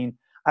trampoline.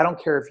 I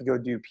don't care if you go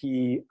do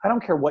PE. I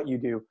don't care what you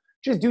do.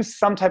 Just do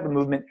some type of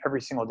movement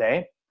every single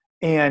day.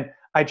 And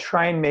I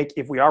try and make,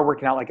 if we are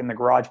working out like in the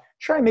garage,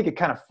 try and make it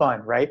kind of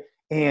fun, right?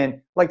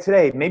 And like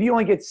today, maybe you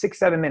only get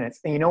 6-7 minutes.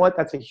 And you know what?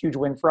 That's a huge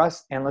win for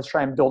us. And let's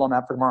try and build on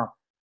that for tomorrow.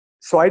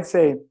 So I'd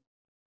say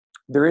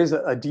there is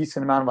a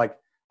decent amount of, like,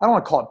 I don't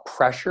want to call it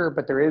pressure,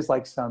 but there is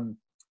like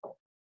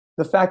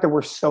the fact that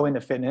we're so into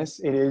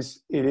fitness, it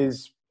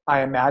is,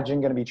 I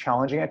imagine, going to be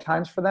challenging at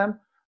times for them.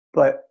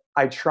 But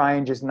I try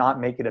and just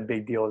not make it a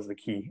big deal is the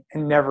key,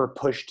 and never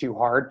push too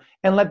hard,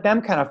 and let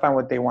them kind of find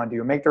what they want to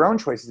do and make their own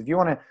choices. If you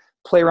want to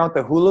play around with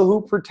the hula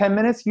hoop for 10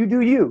 minutes, you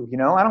do you,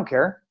 I don't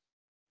care.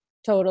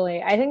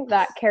 Totally. I think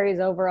that carries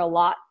over a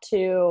lot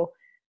to,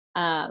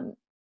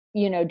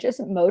 just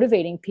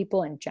motivating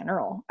people in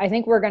general. I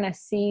think we're going to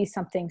see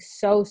something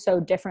so, so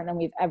different than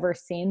we've ever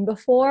seen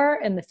before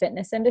in the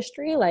fitness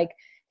industry. Like,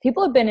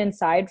 people have been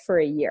inside for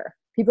a year.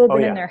 People have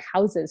been in their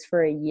houses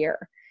for a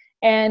year.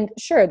 And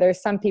sure,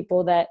 there's some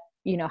people that,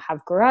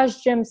 have garage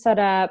gym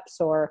setups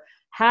or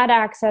had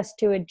access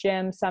to a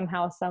gym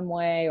somehow, some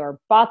way, or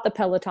bought the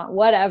Peloton,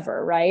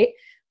 whatever, right?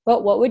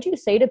 But what would you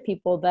say to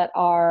people that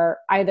are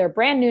either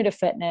brand new to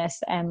fitness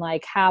and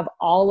like have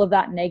all of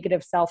that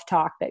negative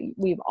self-talk that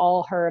we've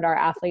all heard our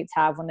athletes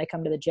have when they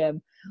come to the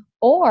gym,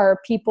 or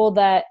people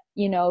that,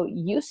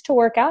 used to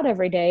work out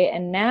every day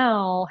and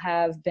now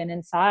have been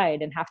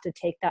inside and have to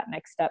take that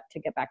next step to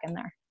get back in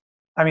there?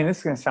 I mean, this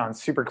is going to sound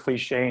super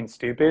cliche and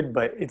stupid,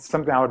 but it's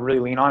something I would really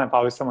lean on if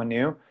I was someone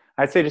new.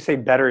 I'd say just say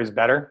better is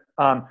better.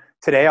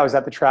 Today I was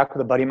at the track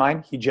with a buddy of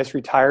mine. He just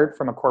retired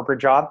from a corporate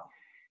job.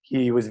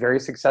 He was very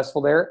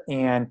successful there,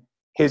 and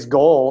his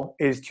goal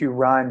is to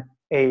run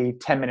a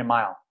 10-minute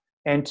mile.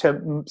 And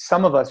to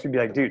some of us, we'd be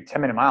like, dude,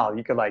 10-minute mile,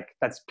 you could, like,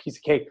 that's a piece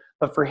of cake.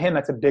 But for him,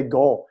 that's a big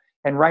goal.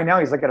 And right now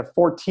he's like at a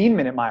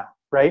 14-minute mile,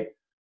 right?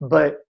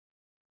 But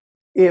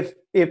if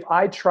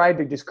I tried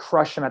to just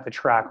crush him at the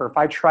track, or if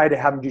I tried to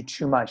have him do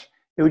too much,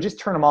 it would just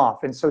turn him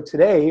off. And so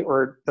today,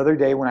 or the other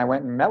day when I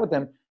went and met with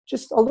him,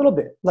 just a little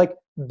bit, like,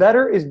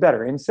 better is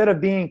better. Instead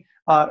of getting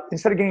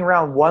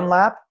around one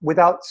lap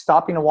without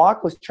stopping to walk,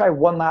 let's try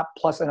one lap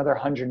plus another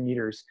 100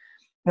 meters.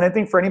 And I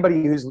think for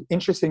anybody who's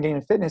interested in getting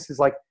in fitness is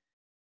like,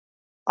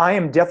 I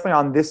am definitely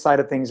on this side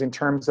of things in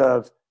terms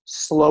of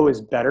slow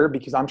is better,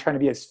 because I'm trying to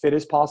be as fit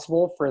as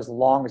possible for as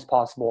long as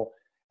possible.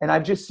 And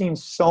I've just seen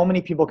so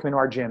many people come into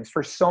our gyms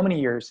for so many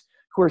years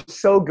who are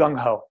so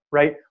gung-ho,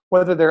 right?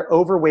 Whether they're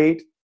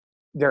overweight,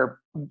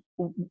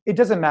 it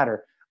doesn't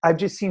matter. I've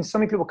just seen so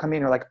many people come in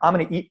and are like, I'm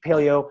going to eat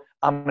paleo.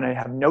 I'm going to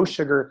have no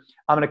sugar.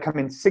 I'm going to come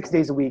in 6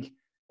 days a week.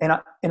 And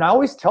I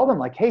always tell them,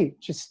 like, hey,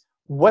 just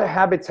what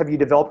habits have you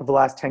developed over the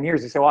last 10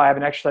 years? They say, well, I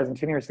haven't exercised in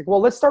 10 years. Like,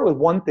 well, let's start with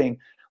one thing.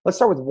 Let's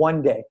start with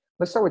one day.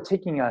 Let's start with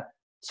taking a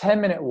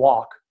 10-minute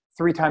walk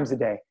 3 times a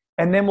day.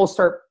 And then we'll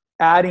start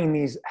adding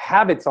these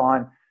habits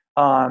on,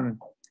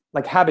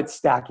 like habit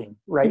stacking,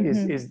 right?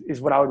 Mm-hmm. Is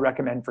what I would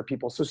recommend for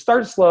people. So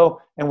start slow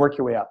and work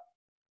your way up.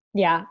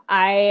 Yeah.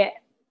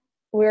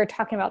 We were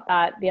talking about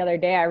that the other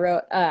day. I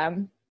wrote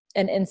an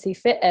NC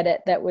Fit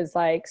edit that was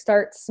like,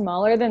 start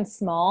smaller than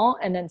small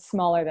and then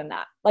smaller than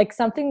that. Like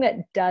something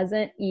that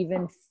doesn't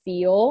even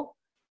feel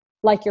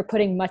like you're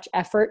putting much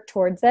effort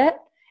towards it,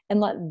 and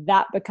let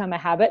that become a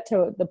habit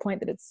to the point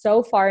that it's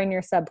so far in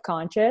your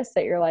subconscious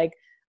that you're like,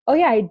 oh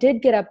yeah, I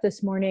did get up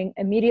this morning,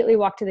 immediately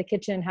walked to the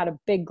kitchen, had a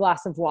big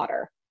glass of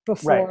water Right.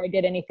 before I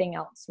did anything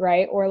else,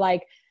 right? Or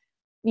like,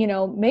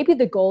 maybe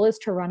the goal is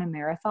to run a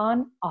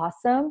marathon.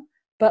 Awesome.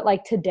 But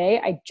like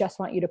today, I just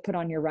want you to put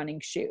on your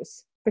running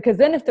shoes, because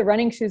then if the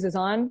running shoes is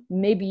on,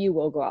 maybe you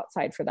will go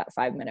outside for that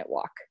 5-minute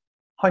walk.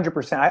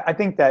 100%. I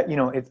think that,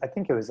 I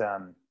think it was, I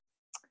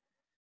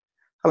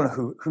don't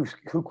know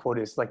who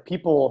quoted this, like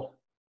people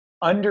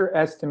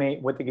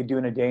underestimate what they could do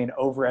in a day and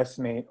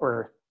overestimate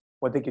or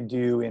what they could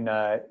do in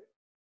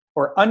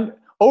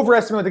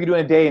overestimate what they could do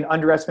in a day and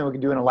underestimate what they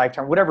could do in a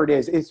lifetime, whatever it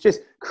is. It's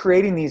just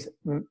creating these,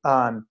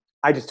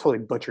 I just totally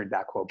butchered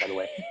that quote, by the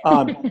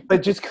way.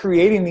 But just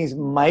creating these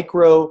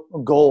micro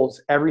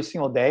goals every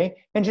single day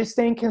and just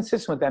staying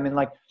consistent with them. And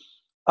like,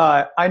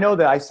 I know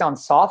that I sound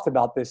soft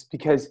about this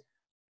because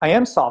I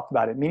am soft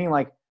about it, meaning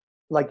like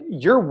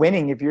you're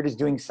winning if you're just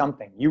doing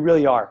something. You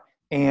really are.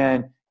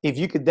 And if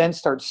you could then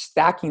start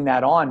stacking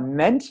that on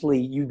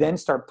mentally, you then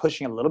start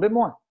pushing a little bit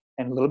more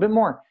and a little bit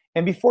more.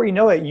 And before you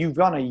know it, you've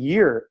gone a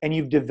year and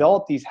you've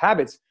developed these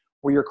habits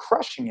where you're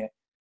crushing it.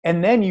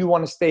 And then you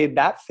want to stay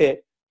that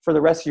fit for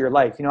the rest of your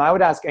life. I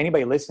would ask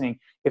anybody listening,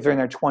 if they're in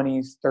their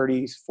 20s,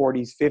 30s,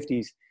 40s,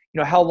 50s,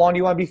 how long do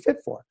you want to be fit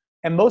for?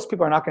 And most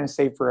people are not going to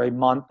say for a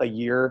month, a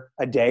year,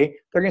 a day.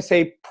 They're going to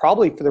say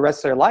probably for the rest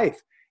of their life.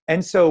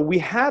 And so we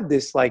have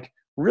this like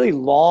really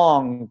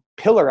long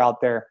pillar out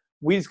there.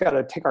 We just got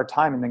to take our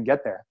time and then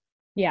get there.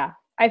 Yeah.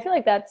 I feel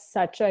like that's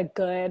such a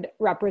good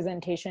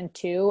representation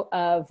too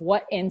of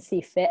what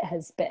NC Fit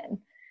has been.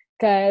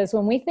 Because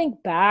when we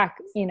think back,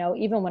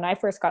 even when I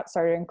first got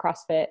started in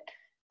CrossFit,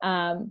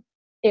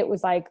 it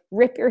was like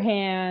rip your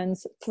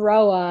hands,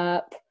 throw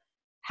up,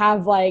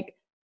 have like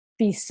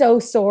be so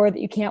sore that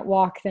you can't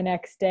walk the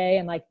next day.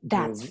 And like,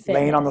 that's fitness.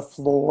 Laying on the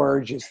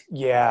floor, just,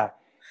 yeah.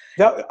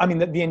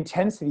 The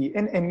intensity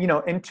and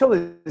until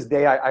this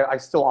day, I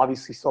still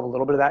obviously still have a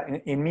little bit of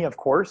that in me, of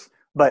course,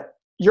 but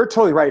you're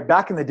totally right.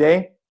 Back in the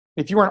day,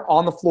 if you weren't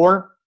on the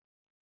floor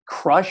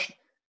crushed,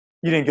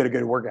 you didn't get a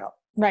good workout.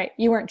 Right.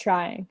 You weren't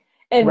trying.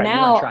 And right,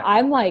 now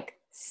I'm like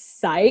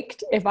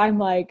psyched if I'm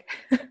like,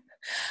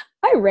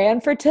 I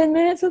ran for 10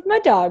 minutes with my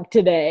dog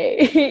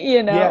today,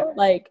 Yeah.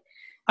 like.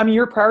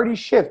 Your priorities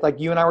shift like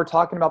you and I were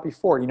talking about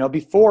before.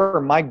 Before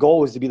my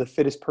goal was to be the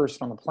fittest person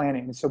on the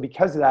planet. And so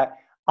because of that,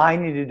 I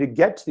needed to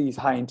get to these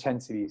high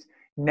intensities.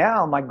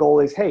 Now my goal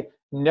is, hey,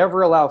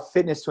 never allow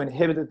fitness to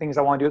inhibit the things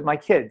I want to do with my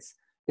kids.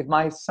 If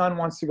my son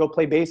wants to go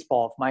play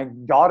baseball, if my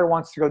daughter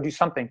wants to go do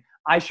something,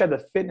 I should have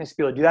the fitness to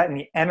be able to do that and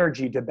the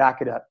energy to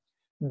back it up.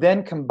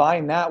 Then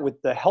combine that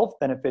with the health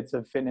benefits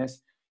of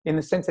fitness in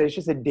the sense that it's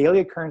just a daily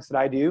occurrence that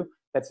I do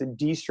that's a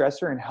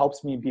de-stressor and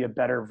helps me be a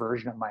better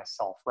version of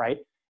myself, right?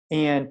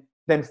 And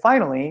then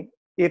finally,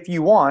 if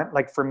you want,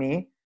 like for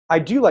me, I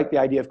do like the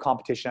idea of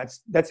competition.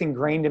 That's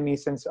ingrained in me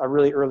since a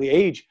really early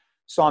age.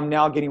 So I'm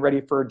now getting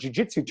ready for a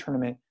jiu-jitsu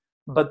tournament.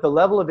 But the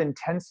level of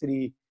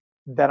intensity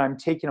that I'm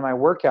taking in my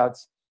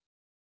workouts,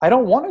 I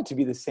don't want it to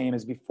be the same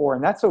as before.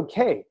 And that's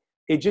okay.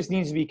 It just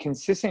needs to be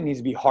consistent, it needs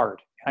to be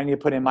hard. I need to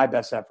put in my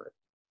best effort.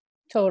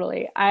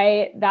 Totally.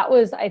 That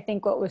was, I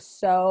think, what was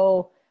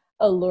so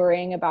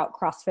alluring about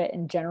CrossFit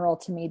in general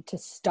to me to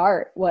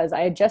start was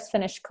I had just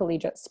finished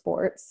collegiate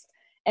sports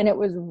and it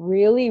was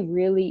really,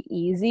 really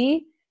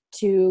easy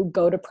to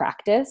go to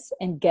practice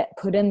and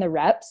put in the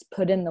reps,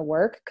 put in the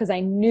work, because I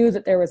knew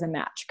that there was a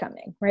match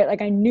coming, right?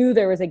 Like I knew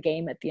there was a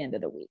game at the end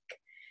of the week.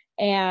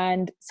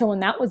 And so when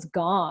that was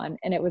gone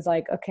and it was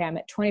like, okay, I'm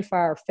at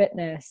 24-hour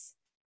fitness,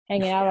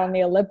 hanging out on the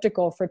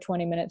elliptical for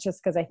 20 minutes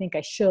just because I think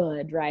I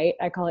should, right?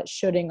 I call it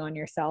shoulding on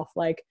yourself.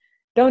 Like,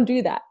 don't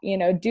do that.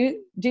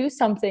 Do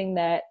something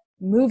that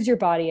moves your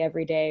body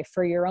every day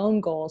for your own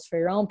goals, for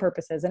your own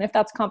purposes. And if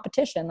that's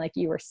competition, like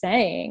you were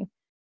saying,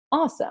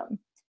 awesome.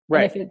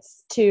 Right. And if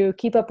it's to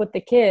keep up with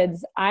the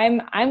kids,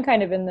 I'm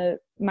kind of in the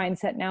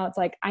mindset now. It's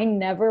like, I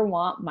never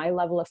want my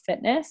level of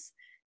fitness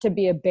to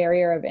be a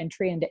barrier of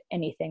entry into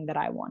anything that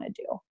I want to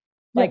do.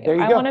 Like if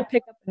I want to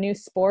pick up a new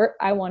sport,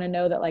 I want to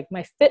know that like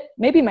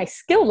maybe my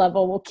skill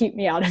level will keep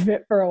me out of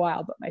it for a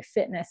while, but my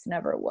fitness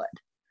never would.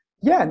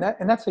 Yeah.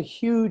 And that's a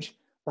huge,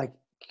 like,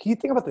 can you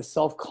think about the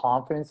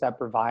self-confidence that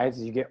provides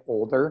as you get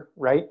older,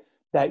 right?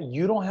 That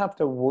you don't have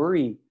to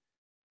worry.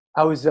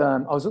 I was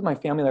with my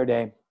family the other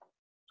day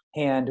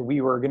and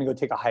we were going to go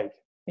take a hike.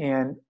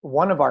 And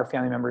one of our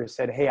family members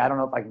said, hey, I don't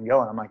know if I can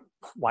go. And I'm like,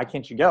 why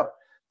can't you go?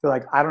 They're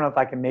like, I don't know if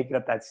I can make it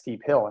up that steep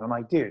hill. And I'm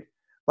like, dude,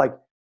 like,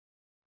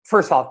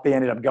 first off, they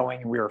ended up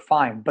going and we were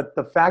fine. But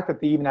the fact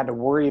that they even had to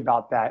worry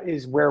about that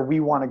is where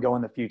we want to go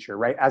in the future,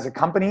 right? As a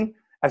company,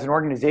 as an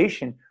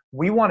organization,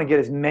 we want to get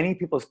as many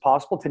people as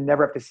possible to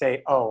never have to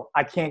say, oh,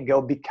 I can't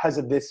go because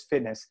of this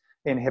fitness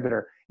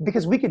inhibitor.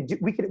 Because we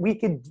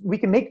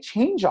can make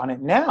change on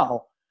it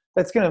now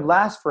that's going to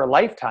last for a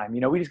lifetime.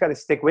 We just got to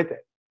stick with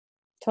it.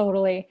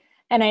 Totally.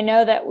 And I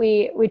know that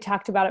we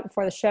talked about it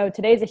before the show.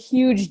 Today's a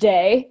huge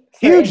day.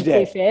 Huge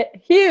day. Fit.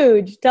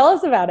 Huge. Tell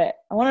us about it.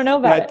 I want to know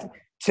about it.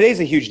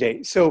 Today's a huge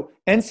day. So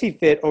NC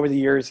Fit over the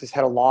years has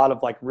had a lot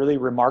of like really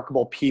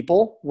remarkable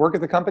people work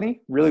at the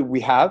company. Really,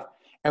 we have.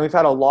 And we've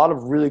had a lot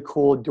of really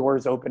cool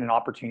doors open and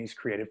opportunities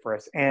created for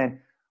us. And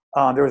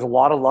there was a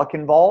lot of luck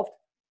involved,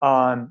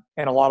 and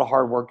a lot of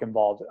hard work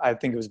involved. I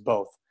think it was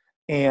both.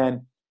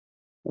 And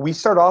we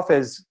started off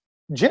as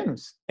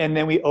gyms, and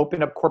then we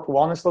opened up corporate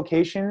wellness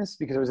locations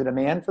because there was a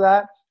demand for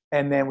that.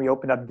 And then we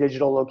opened up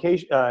digital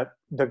location,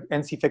 the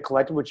NC Fit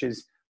Collective, which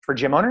is for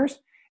gym owners.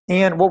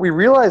 And what we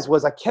realized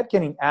was I kept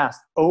getting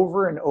asked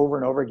over and over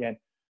and over again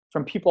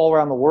from people all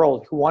around the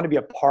world who want to be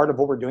a part of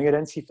what we're doing at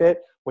NC Fit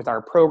with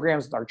our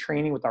programs, with our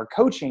training, with our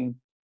coaching,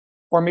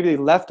 or maybe they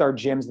left our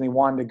gyms and they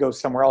wanted to go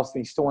somewhere else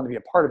and they still want to be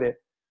a part of it.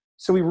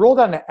 So we rolled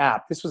out an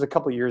app. This was a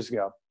couple of years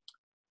ago.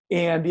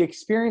 And the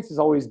experience has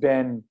always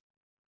been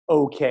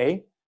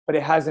okay, but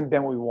it hasn't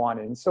been what we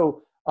wanted. And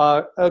so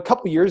a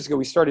couple of years ago,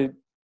 we started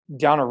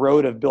down a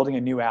road of building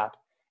a new app.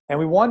 And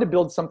we wanted to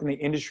build something the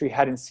industry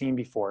hadn't seen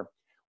before,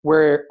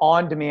 where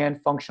on-demand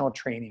functional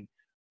training,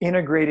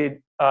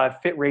 integrated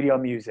fit radio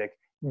music,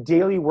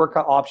 daily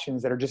workout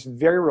options that are just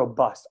very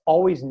robust,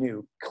 always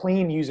new,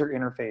 clean user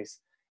interface.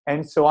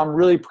 And so I'm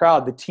really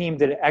proud. The team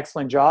did an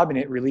excellent job, and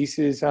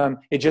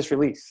it just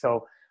released.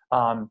 So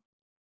long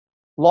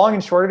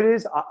and short of it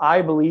is,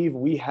 I believe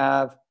we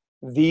have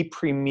the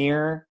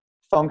premier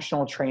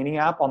functional training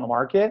app on the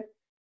market.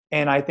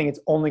 And I think it's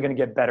only going to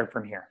get better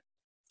from here.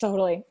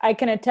 Totally. I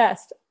can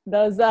attest.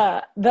 Those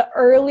the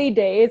early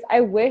days,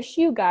 I wish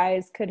you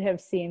guys could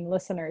have seen,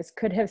 listeners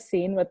could have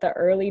seen what the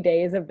early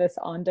days of this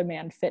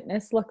on-demand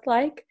fitness looked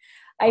like.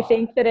 I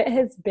think that it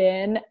has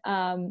been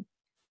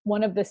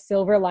one of the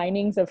silver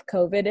linings of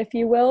COVID, if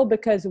you will,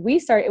 because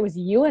it was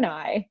you and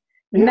I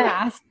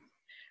masked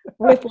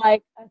with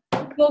like a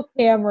single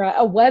camera,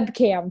 a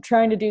webcam,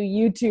 trying to do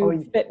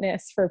YouTube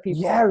fitness for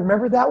people. Yeah,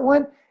 remember that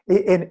one?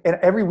 And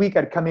every week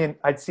I'd come in,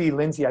 I'd see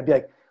Lindsay. I'd be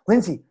like,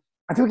 Lindsay,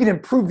 I think we can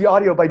improve the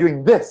audio by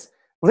doing this.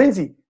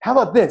 Lindsay, how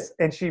about this?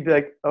 And she'd be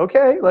like,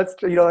 okay, let's,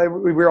 we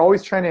were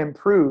always trying to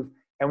improve.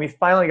 And we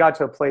finally got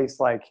to a place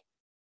like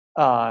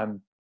that.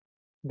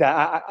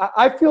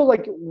 I feel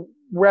like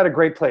we're at a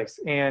great place,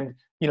 and,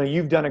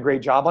 you've done a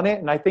great job on it.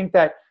 And I think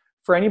that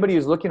for anybody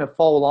who's looking to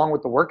follow along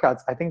with the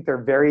workouts, I think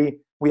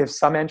we have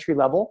some entry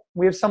level.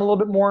 We have some a little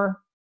bit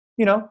more,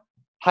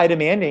 high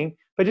demanding,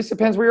 but it just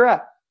depends where you're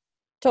at.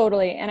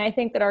 Totally. And I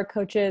think that our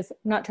coaches,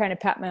 I'm not trying to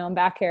pat my own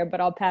back here,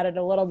 but I'll pat it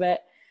a little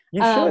bit.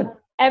 You should.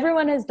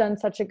 Everyone has done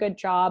such a good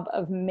job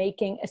of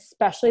making,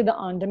 especially the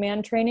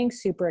on-demand training,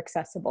 super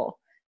accessible.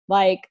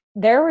 Like,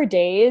 there were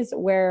days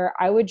where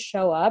I would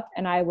show up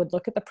and I would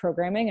look at the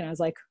programming and I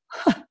was like,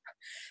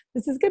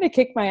 this is going to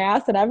kick my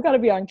ass and I've got to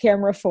be on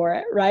camera for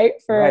it, right?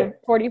 For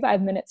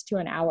 45 minutes to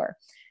an hour.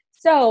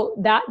 So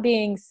that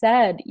being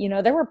said,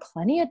 there were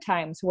plenty of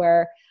times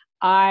where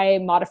I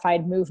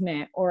modified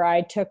movement, or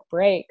I took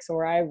breaks,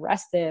 or I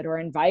rested, or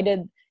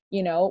invited,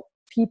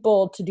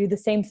 people to do the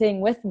same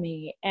thing with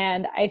me.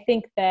 And I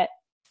think that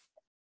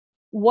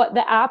what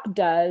the app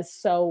does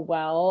so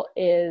well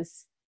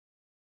is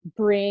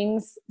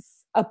brings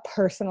a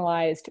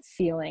personalized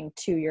feeling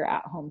to your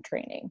at-home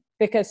training,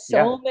 because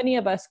so many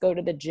of us go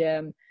to the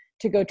gym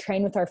to go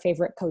train with our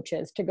favorite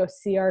coaches, to go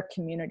see our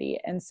community.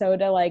 And so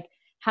to like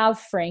have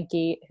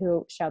Frankie,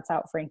 who shouts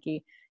out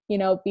Frankie,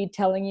 be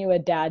telling you a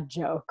dad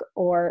joke,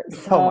 or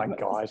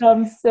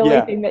some silly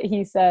thing that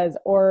he says,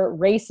 or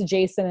race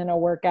Jason in a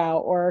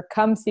workout, or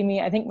come see me.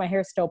 I think my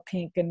hair's still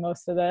pink in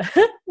most of the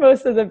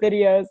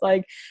videos.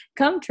 Like,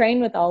 come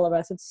train with all of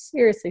us. It's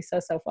seriously so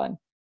fun.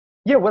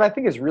 Yeah, what I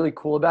think is really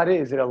cool about it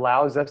is it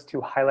allows us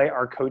to highlight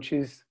our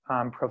coaches'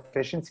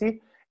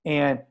 proficiency.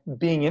 And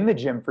being in the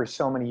gym for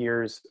so many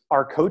years,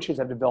 our coaches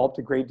have developed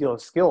a great deal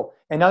of skill,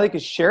 and now they can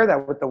share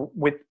that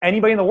with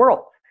anybody in the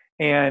world.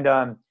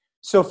 And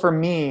so for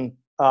me,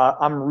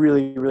 I'm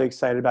really, really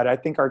excited about it. I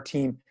think our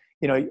team,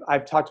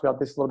 I've talked about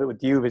this a little bit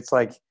with you, but it's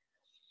like,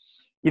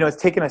 it's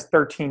taken us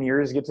 13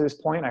 years to get to this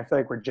point. And I feel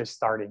like we're just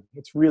starting.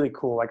 It's really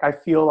cool. Like, I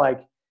feel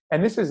like,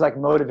 and this is like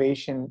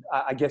motivation,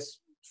 I guess,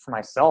 for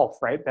myself,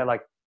 right? That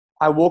like,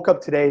 I woke up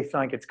today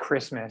feeling like it's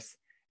Christmas,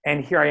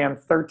 and here I am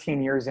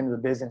 13 years into the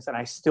business, and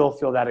I still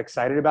feel that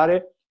excited about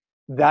it.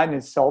 That in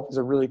itself is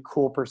a really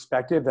cool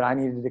perspective that I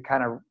needed to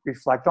kind of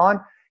reflect on,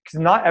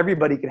 because not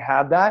everybody could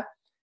have that.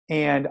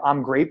 And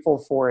I'm grateful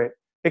for it.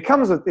 It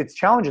comes with its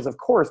challenges, of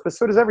course, but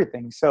so does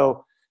everything.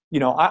 So,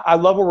 I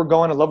love where we're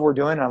going. I love what we're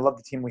doing. And I love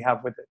the team we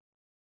have with it.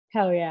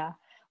 Hell yeah.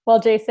 Well,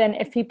 Jason,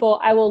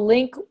 I will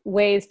link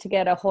ways to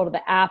get a hold of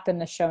the app in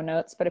the show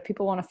notes, but if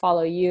people want to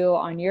follow you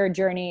on your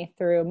journey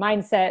through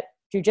mindset,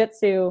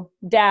 jujitsu,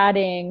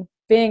 dadding,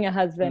 being a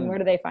husband, where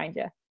do they find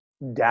you?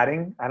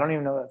 Dadding? I don't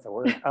even know that's a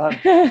word.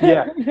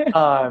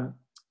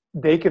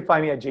 They could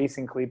find me at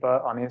Jason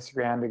Khalipa on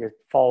Instagram. They could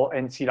follow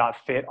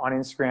nc.fit on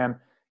Instagram.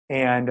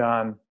 And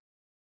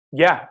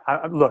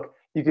look,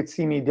 you could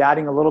see me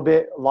dadding a little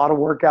bit, a lot of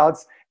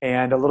workouts,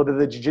 and a little bit of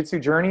the jiu-jitsu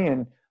journey.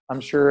 And I'm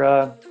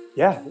sure,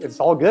 it's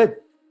all good.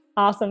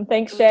 Awesome.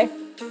 Thanks, Jay.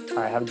 All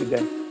right. Have a good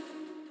day.